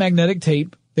get the magnetic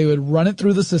tape, they would run it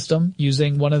through the system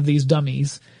using one of these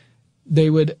dummies. They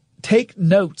would take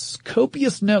notes,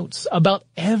 copious notes about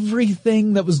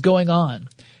everything that was going on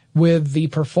with the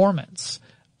performance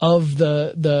of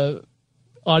the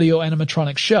audio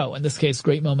animatronic show. In this case,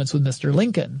 Great Moments with Mr.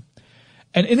 Lincoln.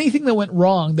 And anything that went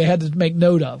wrong, they had to make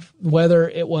note of, whether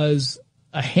it was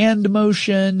a hand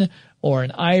motion or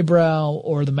an eyebrow,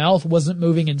 or the mouth wasn't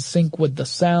moving in sync with the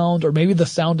sound, or maybe the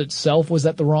sound itself was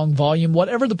at the wrong volume.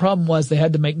 Whatever the problem was, they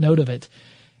had to make note of it.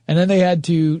 And then they had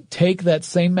to take that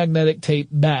same magnetic tape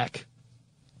back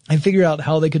and figure out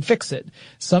how they could fix it.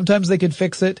 Sometimes they could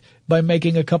fix it by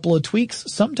making a couple of tweaks.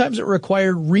 Sometimes it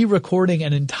required re-recording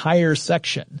an entire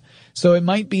section. So it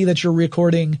might be that you're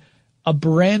recording a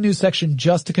brand new section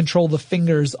just to control the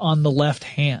fingers on the left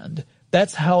hand.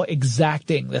 That's how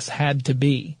exacting this had to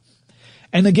be.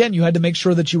 And again, you had to make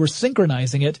sure that you were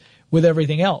synchronizing it with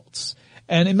everything else.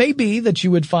 And it may be that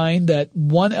you would find that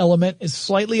one element is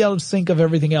slightly out of sync of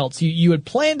everything else. You had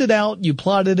planned it out, you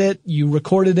plotted it, you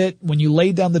recorded it. When you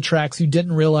laid down the tracks, you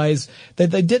didn't realize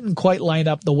that they didn't quite line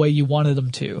up the way you wanted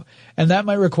them to. And that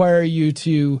might require you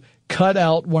to cut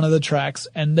out one of the tracks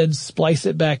and then splice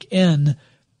it back in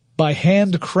by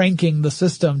hand cranking the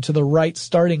system to the right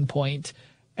starting point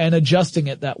and adjusting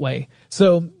it that way.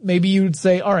 So maybe you would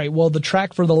say, all right, well, the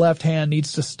track for the left hand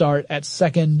needs to start at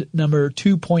second number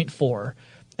 2.4.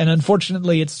 And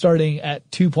unfortunately, it's starting at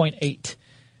 2.8.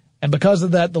 And because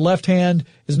of that, the left hand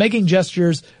is making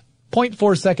gestures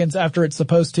 0.4 seconds after it's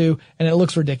supposed to, and it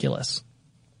looks ridiculous.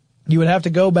 You would have to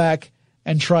go back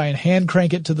and try and hand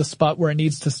crank it to the spot where it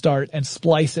needs to start and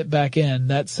splice it back in,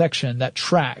 that section, that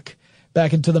track,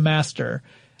 back into the master.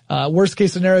 Worst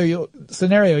case scenario,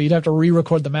 you'd have to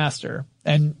re-record the master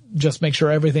and just make sure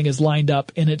everything is lined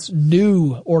up in its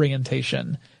new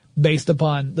orientation based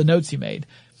upon the notes you made.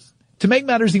 To make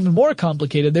matters even more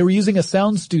complicated, they were using a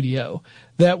sound studio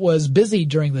that was busy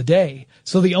during the day.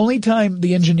 So the only time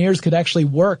the engineers could actually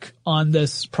work on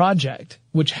this project,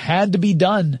 which had to be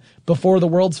done before the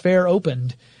World's Fair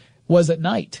opened, was at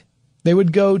night. They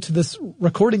would go to this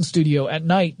recording studio at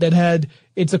night that had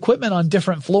its equipment on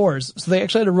different floors. So they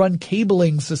actually had to run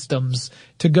cabling systems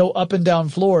to go up and down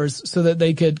floors so that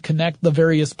they could connect the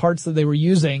various parts that they were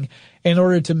using in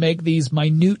order to make these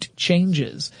minute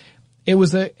changes. It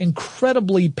was an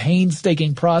incredibly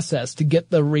painstaking process to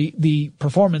get the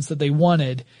performance that they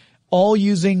wanted, all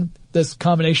using this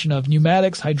combination of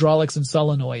pneumatics, hydraulics, and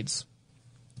solenoids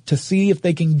to see if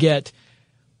they can get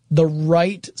the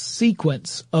right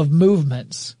sequence of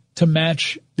movements to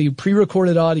match the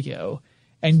pre-recorded audio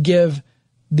and give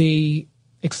the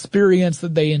experience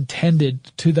that they intended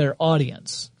to their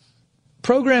audience.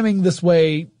 Programming this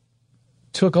way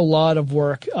took a lot of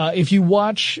work. If you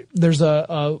watch, there's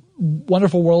a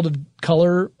Wonderful World of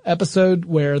Color episode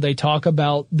where they talk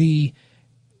about the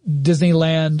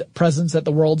Disneyland presence at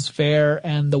the World's Fair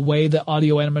and the way that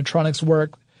audio animatronics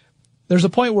work. There's a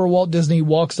point where Walt Disney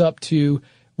walks up to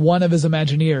one of his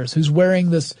Imagineers who's wearing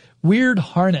this weird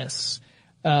harness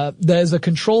that is a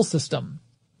control system.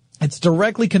 It's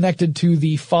directly connected to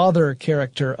the father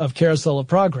character of Carousel of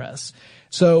Progress.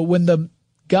 So when the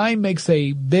guy makes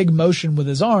a big motion with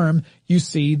his arm, you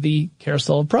see the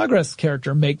Carousel of Progress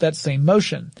character make that same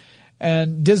motion.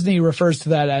 And Disney refers to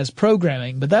that as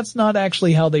programming, but that's not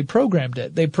actually how they programmed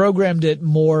it. They programmed it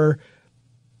more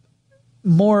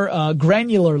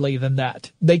granularly than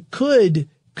that. They could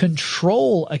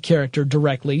control a character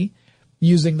directly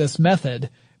using this method,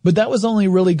 but that was only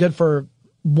really good for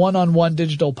one-on-one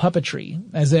digital puppetry,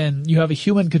 as in you have a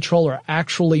human controller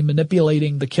actually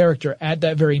manipulating the character at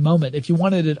that very moment. If you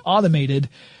wanted it automated,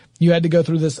 you had to go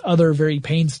through this other very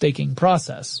painstaking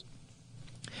process.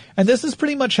 And this is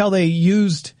pretty much how they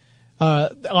used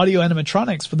audio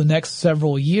animatronics for the next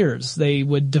several years. They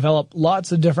would develop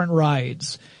lots of different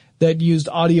rides that used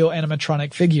audio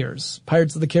animatronic figures.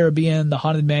 Pirates of the Caribbean, the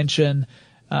Haunted Mansion,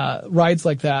 rides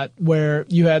like that, where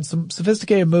you had some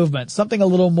sophisticated movement, something a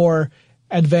little more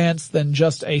advanced than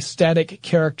just a static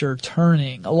character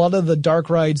turning. A lot of the dark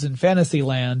rides in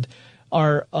Fantasyland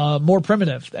are more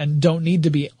primitive and don't need to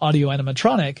be audio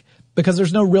animatronic because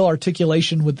there's no real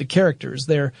articulation with the characters.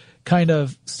 They're kind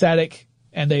of static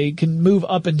and they can move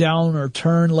up and down or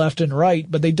turn left and right,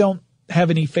 but they don't have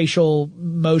any facial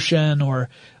motion or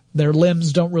their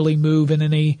limbs don't really move in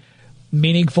any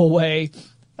meaningful way,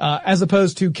 as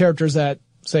opposed to characters at,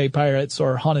 say, Pirates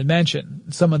or Haunted Mansion.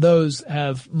 Some of those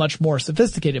have much more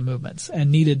sophisticated movements and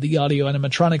needed the audio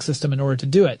animatronic system in order to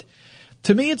do it.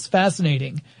 To me, it's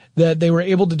fascinating that they were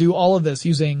able to do all of this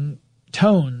using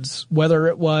tones, whether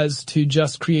it was to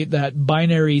just create that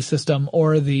binary system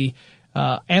or the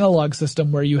analog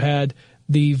system where you had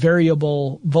the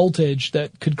variable voltage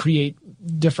that could create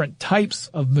different types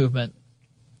of movement.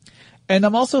 And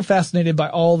I'm also fascinated by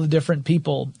all the different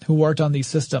people who worked on these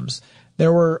systems.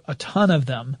 There were a ton of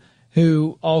them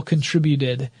who all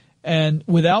contributed, and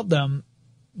without them,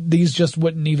 these just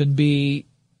wouldn't even be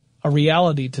a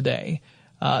reality today.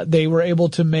 They were able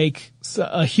to make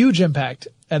a huge impact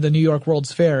at the New York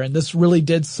World's Fair, and this really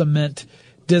did cement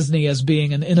Disney as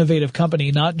being an innovative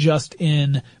company, not just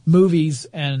in movies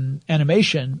and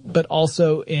animation, but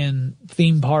also in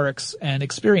theme parks and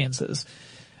experiences.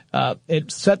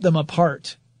 It set them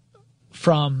apart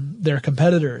from their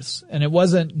competitors. And it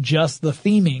wasn't just the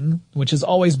theming, which has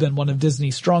always been one of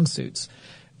Disney's strong suits,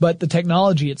 but the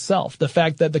technology itself, the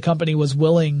fact that the company was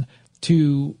willing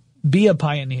to be a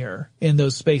pioneer in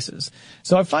those spaces.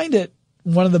 So I find it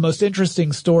one of the most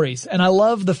interesting stories. And I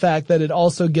love the fact that it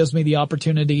also gives me the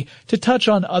opportunity to touch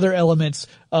on other elements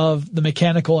of the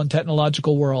mechanical and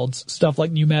technological worlds, stuff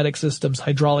like pneumatic systems,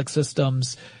 hydraulic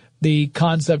systems, the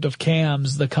concept of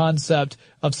cams, the concept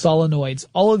of solenoids.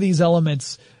 All of these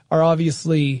elements are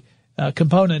obviously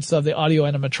components of the audio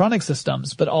animatronic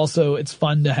systems, but also it's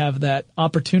fun to have that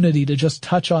opportunity to just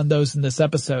touch on those in this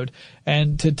episode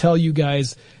and to tell you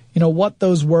guys, what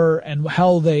those were and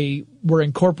how they were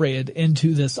incorporated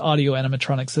into this audio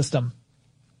animatronic system.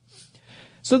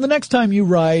 So the next time you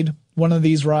ride one of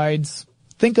these rides,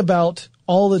 think about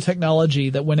all the technology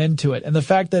that went into it and the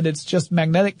fact that it's just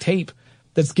magnetic tape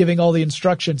that's giving all the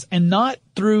instructions, and not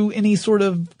through any sort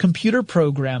of computer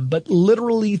program, but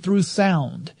literally through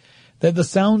sound. That the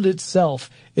sound itself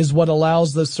is what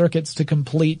allows the circuits to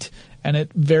complete, and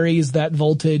it varies that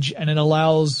voltage, and it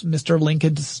allows Mr.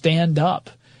 Lincoln to stand up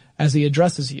as he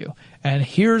addresses you. And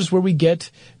here's where we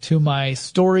get to my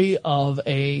story of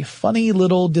a funny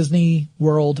little Disney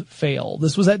World fail.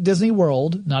 This was at Disney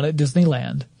World, not at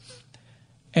Disneyland.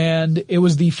 And it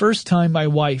was the first time my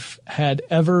wife had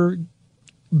ever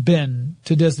been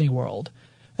to Disney World.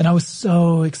 And I was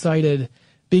so excited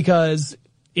because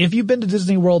if you've been to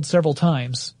Disney World several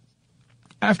times,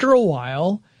 after a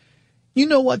while, you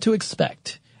know what to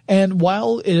expect. And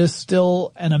while it is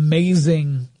still an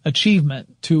amazing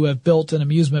achievement to have built an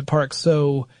amusement park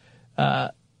so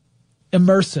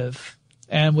immersive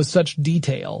and with such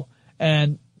detail,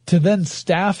 and to then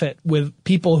staff it with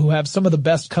people who have some of the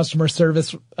best customer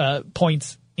service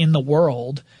points in the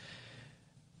world,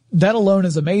 that alone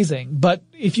is amazing. But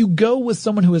if you go with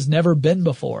someone who has never been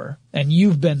before, and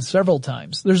you've been several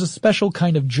times, there's a special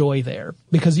kind of joy there,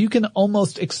 because you can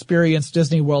almost experience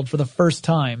Disney World for the first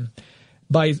time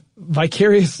by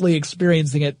vicariously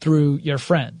experiencing it through your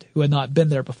friend who had not been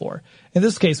there before. In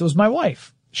this case, it was my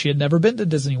wife. She had never been to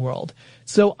Disney World.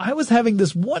 So I was having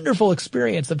this wonderful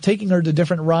experience of taking her to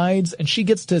different rides, and she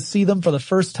gets to see them for the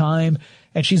first time,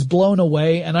 and she's blown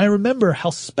away. And I remember how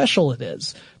special it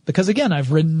is, because again,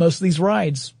 I've ridden most of these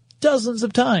rides dozens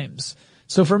of times.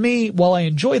 So for me, while I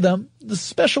enjoy them, the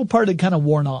special part had kind of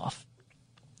worn off.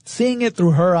 Seeing it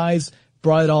through her eyes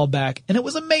brought it all back, and it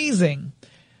was amazing.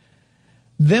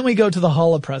 Then we go to the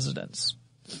Hall of Presidents.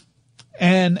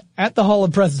 And at the Hall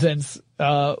of Presidents,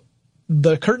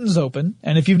 the curtains open.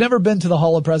 And if you've never been to the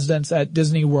Hall of Presidents at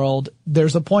Disney World,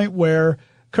 there's a point where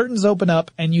curtains open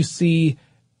up and you see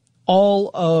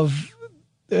all of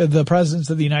the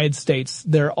presidents of the United States.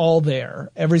 They're all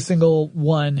there. Every single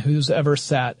one who's ever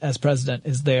sat as president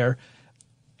is there,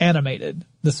 animated,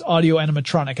 this audio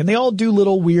animatronic. And they all do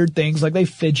little weird things, like they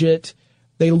fidget.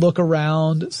 They look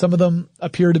around. Some of them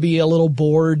appear to be a little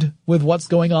bored with what's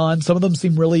going on. Some of them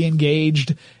seem really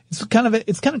engaged. It's kind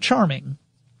of charming.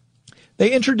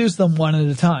 They introduce them one at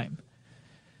a time.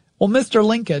 Well, Mr.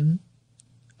 Lincoln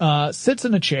sits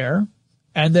in a chair,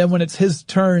 and then when it's his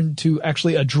turn to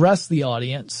actually address the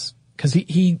audience, Cause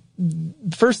he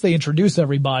first they introduce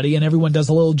everybody and everyone does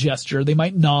a little gesture. They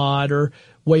might nod or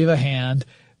wave a hand,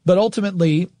 but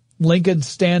ultimately Lincoln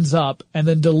stands up and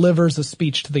then delivers a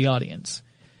speech to the audience.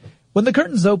 When the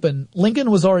curtains open, Lincoln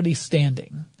was already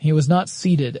standing. He was not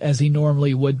seated as he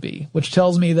normally would be, which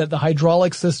tells me that the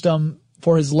hydraulic system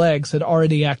for his legs had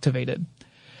already activated.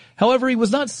 However, he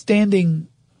was not standing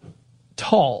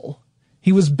tall.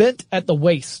 He was bent at the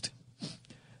waist.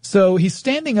 So he's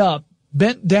standing up,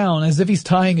 bent down as if he's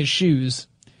tying his shoes,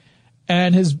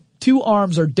 and his two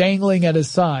arms are dangling at his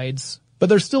sides, but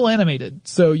they're still animated.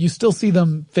 So you still see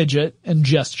them fidget and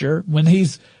gesture. When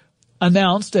he's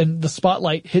announced and the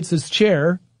spotlight hits his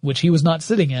chair, which he was not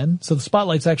sitting in, so the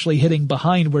spotlight's actually hitting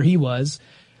behind where he was,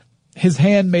 his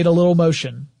hand made a little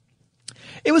motion.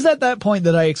 It was at that point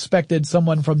that I expected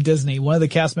someone from Disney, one of the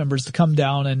cast members, to come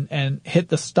down and hit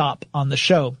the stop on the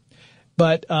show.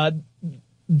 But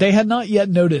they had not yet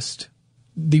noticed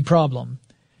the problem.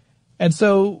 And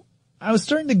so I was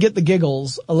starting to get the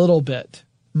giggles a little bit.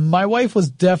 My wife was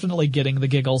definitely getting the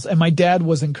giggles, and my dad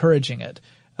was encouraging it.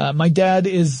 My dad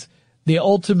is the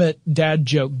ultimate dad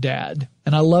joke dad,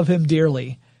 and I love him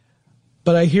dearly.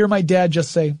 But I hear my dad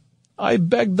just say, "I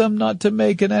begged them not to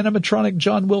make an animatronic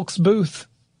John Wilkes Booth."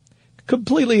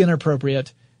 Completely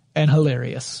inappropriate and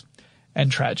hilarious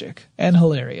and tragic and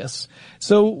hilarious.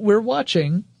 So we're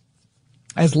watching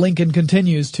as Lincoln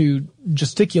continues to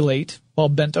gesticulate while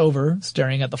bent over,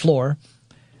 staring at the floor.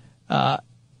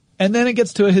 And then it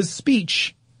gets to his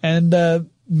speech, and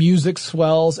music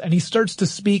swells, and he starts to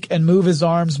speak and move his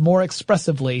arms more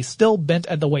expressively, still bent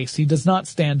at the waist. He does not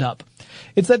stand up.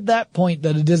 It's at that point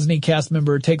that a Disney cast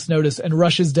member takes notice and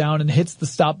rushes down and hits the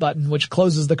stop button, which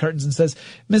closes the curtains and says,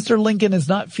 "Mr. Lincoln is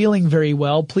not feeling very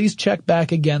well. Please check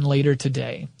back again later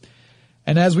today."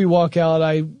 And as we walk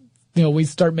out, we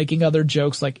start making other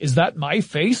jokes like, "Is that my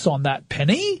face on that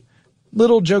penny?"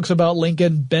 Little jokes about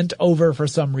Lincoln bent over for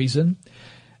some reason.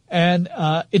 And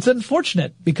it's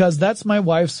unfortunate because that's my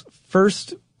wife's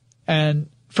first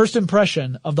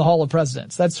impression of the Hall of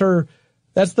Presidents.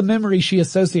 That's the memory she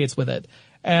associates with it.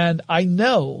 And I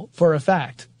know for a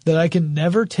fact that I can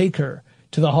never take her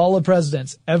to the Hall of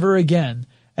Presidents ever again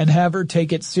and have her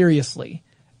take it seriously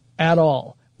at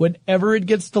all. Whenever it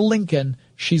gets to Lincoln,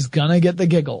 she's gonna get the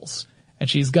giggles. And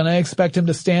she's gonna expect him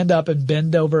to stand up and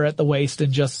bend over at the waist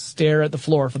and just stare at the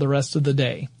floor for the rest of the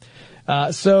day.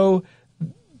 So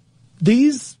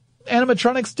these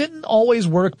animatronics didn't always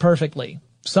work perfectly.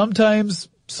 Sometimes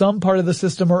some part of the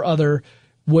system or other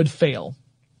would fail.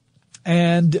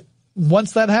 And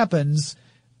once that happens,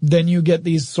 then you get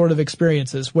these sort of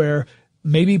experiences where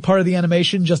maybe part of the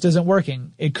animation just isn't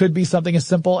working. It could be something as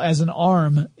simple as an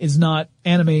arm is not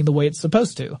animating the way it's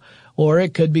supposed to. Or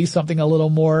it could be something a little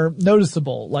more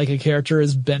noticeable, like a character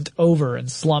is bent over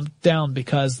and slumped down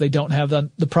because they don't have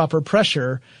the proper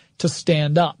pressure to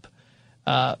stand up.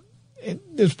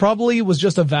 It probably was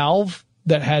just a valve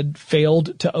that had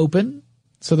failed to open.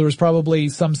 So there was probably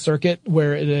some circuit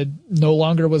where it had no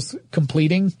longer was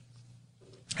completing.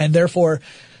 And therefore,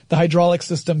 the hydraulic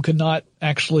system could not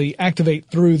actually activate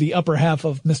through the upper half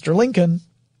of Mr. Lincoln.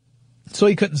 So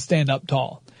he couldn't stand up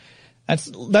tall.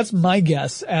 That's my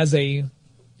guess as a,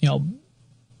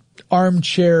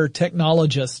 armchair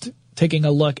technologist taking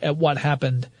a look at what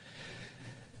happened.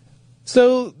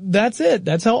 So that's it.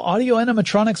 That's how audio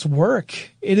animatronics work.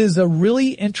 It is a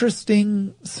really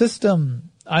interesting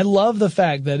system. I love the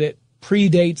fact that it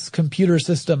predates computer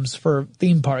systems for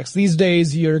theme parks. These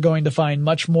days, you're going to find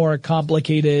much more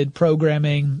complicated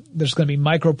programming. There's going to be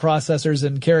microprocessors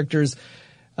and characters.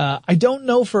 I don't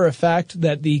know for a fact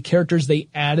that the characters they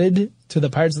added to the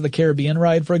Pirates of the Caribbean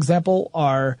ride, for example,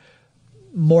 are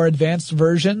more advanced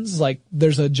versions. Like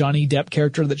there's a Johnny Depp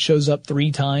character that shows up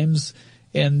 3 times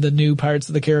in the new Pirates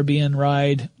of the Caribbean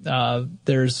ride.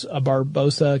 There's a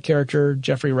Barbossa character,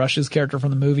 Jeffrey Rush's character from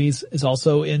the movies is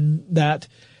also in that.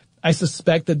 I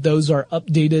suspect that those are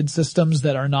updated systems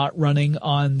that are not running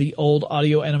on the old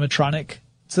audio animatronic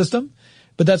system,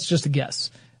 but that's just a guess.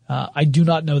 I do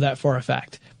not know that for a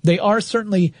fact. They are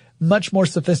certainly much more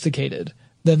sophisticated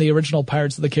than the original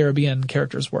Pirates of the Caribbean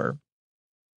characters were.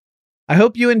 I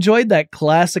hope you enjoyed that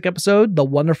classic episode, The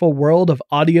Wonderful World of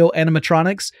Audio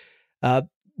Animatronics.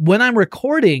 When I'm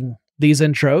recording these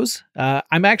intros,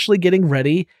 I'm actually getting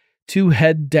ready to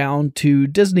head down to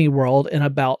Disney World in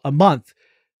about a month.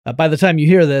 By the time you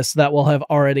hear this, that will have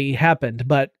already happened.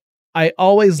 But I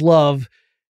always love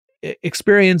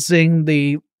experiencing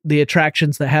the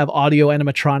attractions that have audio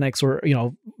animatronics or,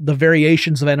 the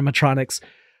variations of animatronics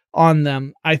on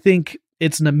them. I think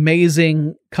it's an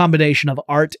amazing combination of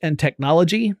art and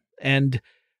technology. And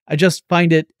I just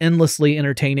find it endlessly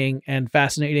entertaining and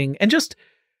fascinating. And just,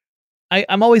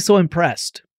 I'm always so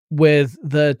impressed with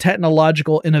the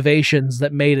technological innovations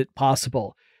that made it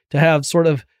possible to have sort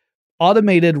of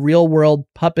automated real world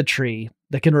puppetry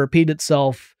that can repeat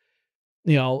itself,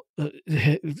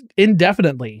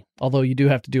 indefinitely, although you do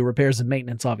have to do repairs and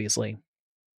maintenance, obviously.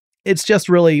 It's just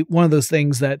really one of those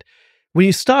things that when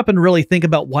you stop and really think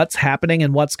about what's happening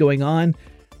and what's going on,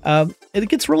 it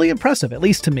gets really impressive, at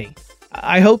least to me.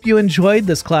 I hope you enjoyed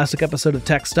this classic episode of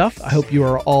Tech Stuff. I hope you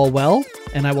are all well,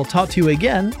 and I will talk to you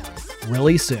again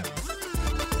really soon.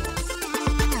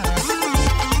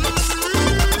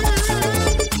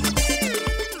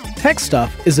 Tech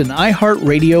Stuff is an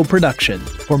iHeartRadio production.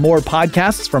 For more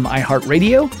podcasts from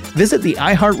iHeartRadio, visit the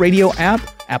iHeartRadio app,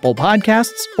 Apple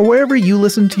Podcasts, or wherever you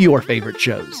listen to your favorite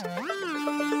shows.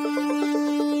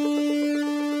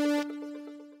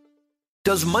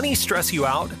 Does money stress you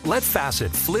out? Let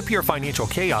Facet flip your financial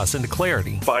chaos into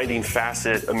clarity. Finding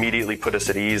Facet immediately put us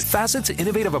at ease. Facet's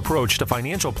innovative approach to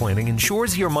financial planning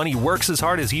ensures your money works as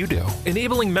hard as you do,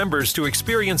 enabling members to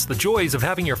experience the joys of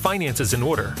having your finances in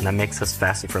order. And that makes us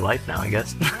Facet for life now, I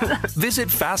guess.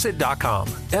 Visit Facet.com,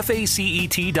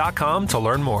 FACET.com to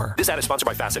learn more. This ad is sponsored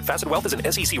by Facet. Facet Wealth is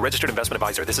an SEC registered investment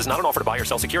advisor. This is not an offer to buy or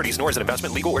sell securities, nor is it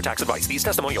investment, legal, or tax advice. These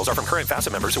testimonials are from current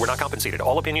Facet members who are not compensated.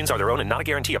 All opinions are their own and not a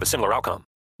guarantee of a similar outcome.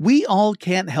 We all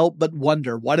can't help but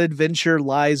wonder what adventure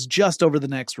lies just over the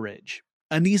next ridge.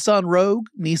 A Nissan Rogue,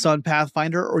 Nissan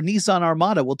Pathfinder, or Nissan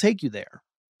Armada will take you there.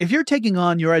 If you're taking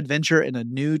on your adventure in a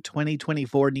new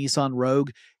 2024 Nissan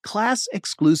Rogue,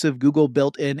 class-exclusive Google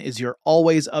built-in is your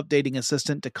always updating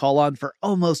assistant to call on for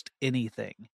almost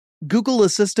anything. Google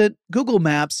Assistant, Google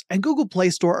Maps, and Google Play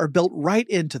Store are built right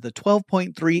into the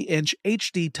 12.3-inch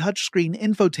HD touchscreen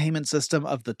infotainment system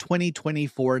of the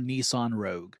 2024 Nissan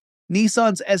Rogue.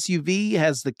 Nissan's SUV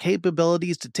has the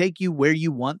capabilities to take you where you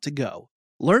want to go.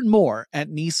 Learn more at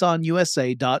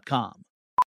nissanusa.com.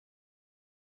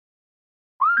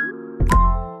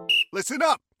 Listen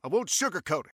up. I won't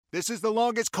sugarcoat it. This is the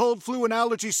longest cold, flu, and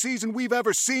allergy season we've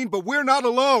ever seen, but we're not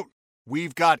alone.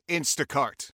 We've got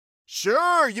Instacart.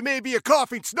 Sure, you may be a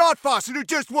coughing snot faucet who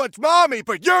just wants mommy,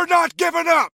 but you're not giving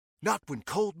up. Not when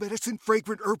cold medicine,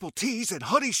 fragrant herbal teas, and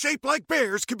honey shaped like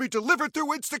bears can be delivered through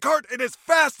Instacart in as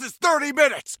fast as 30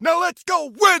 minutes. Now let's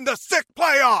go win the sick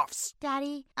playoffs!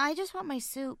 Daddy, I just want my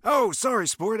soup. Oh, sorry,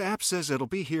 Sport. App says it'll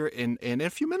be here in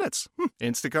a few minutes.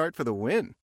 Instacart for the win.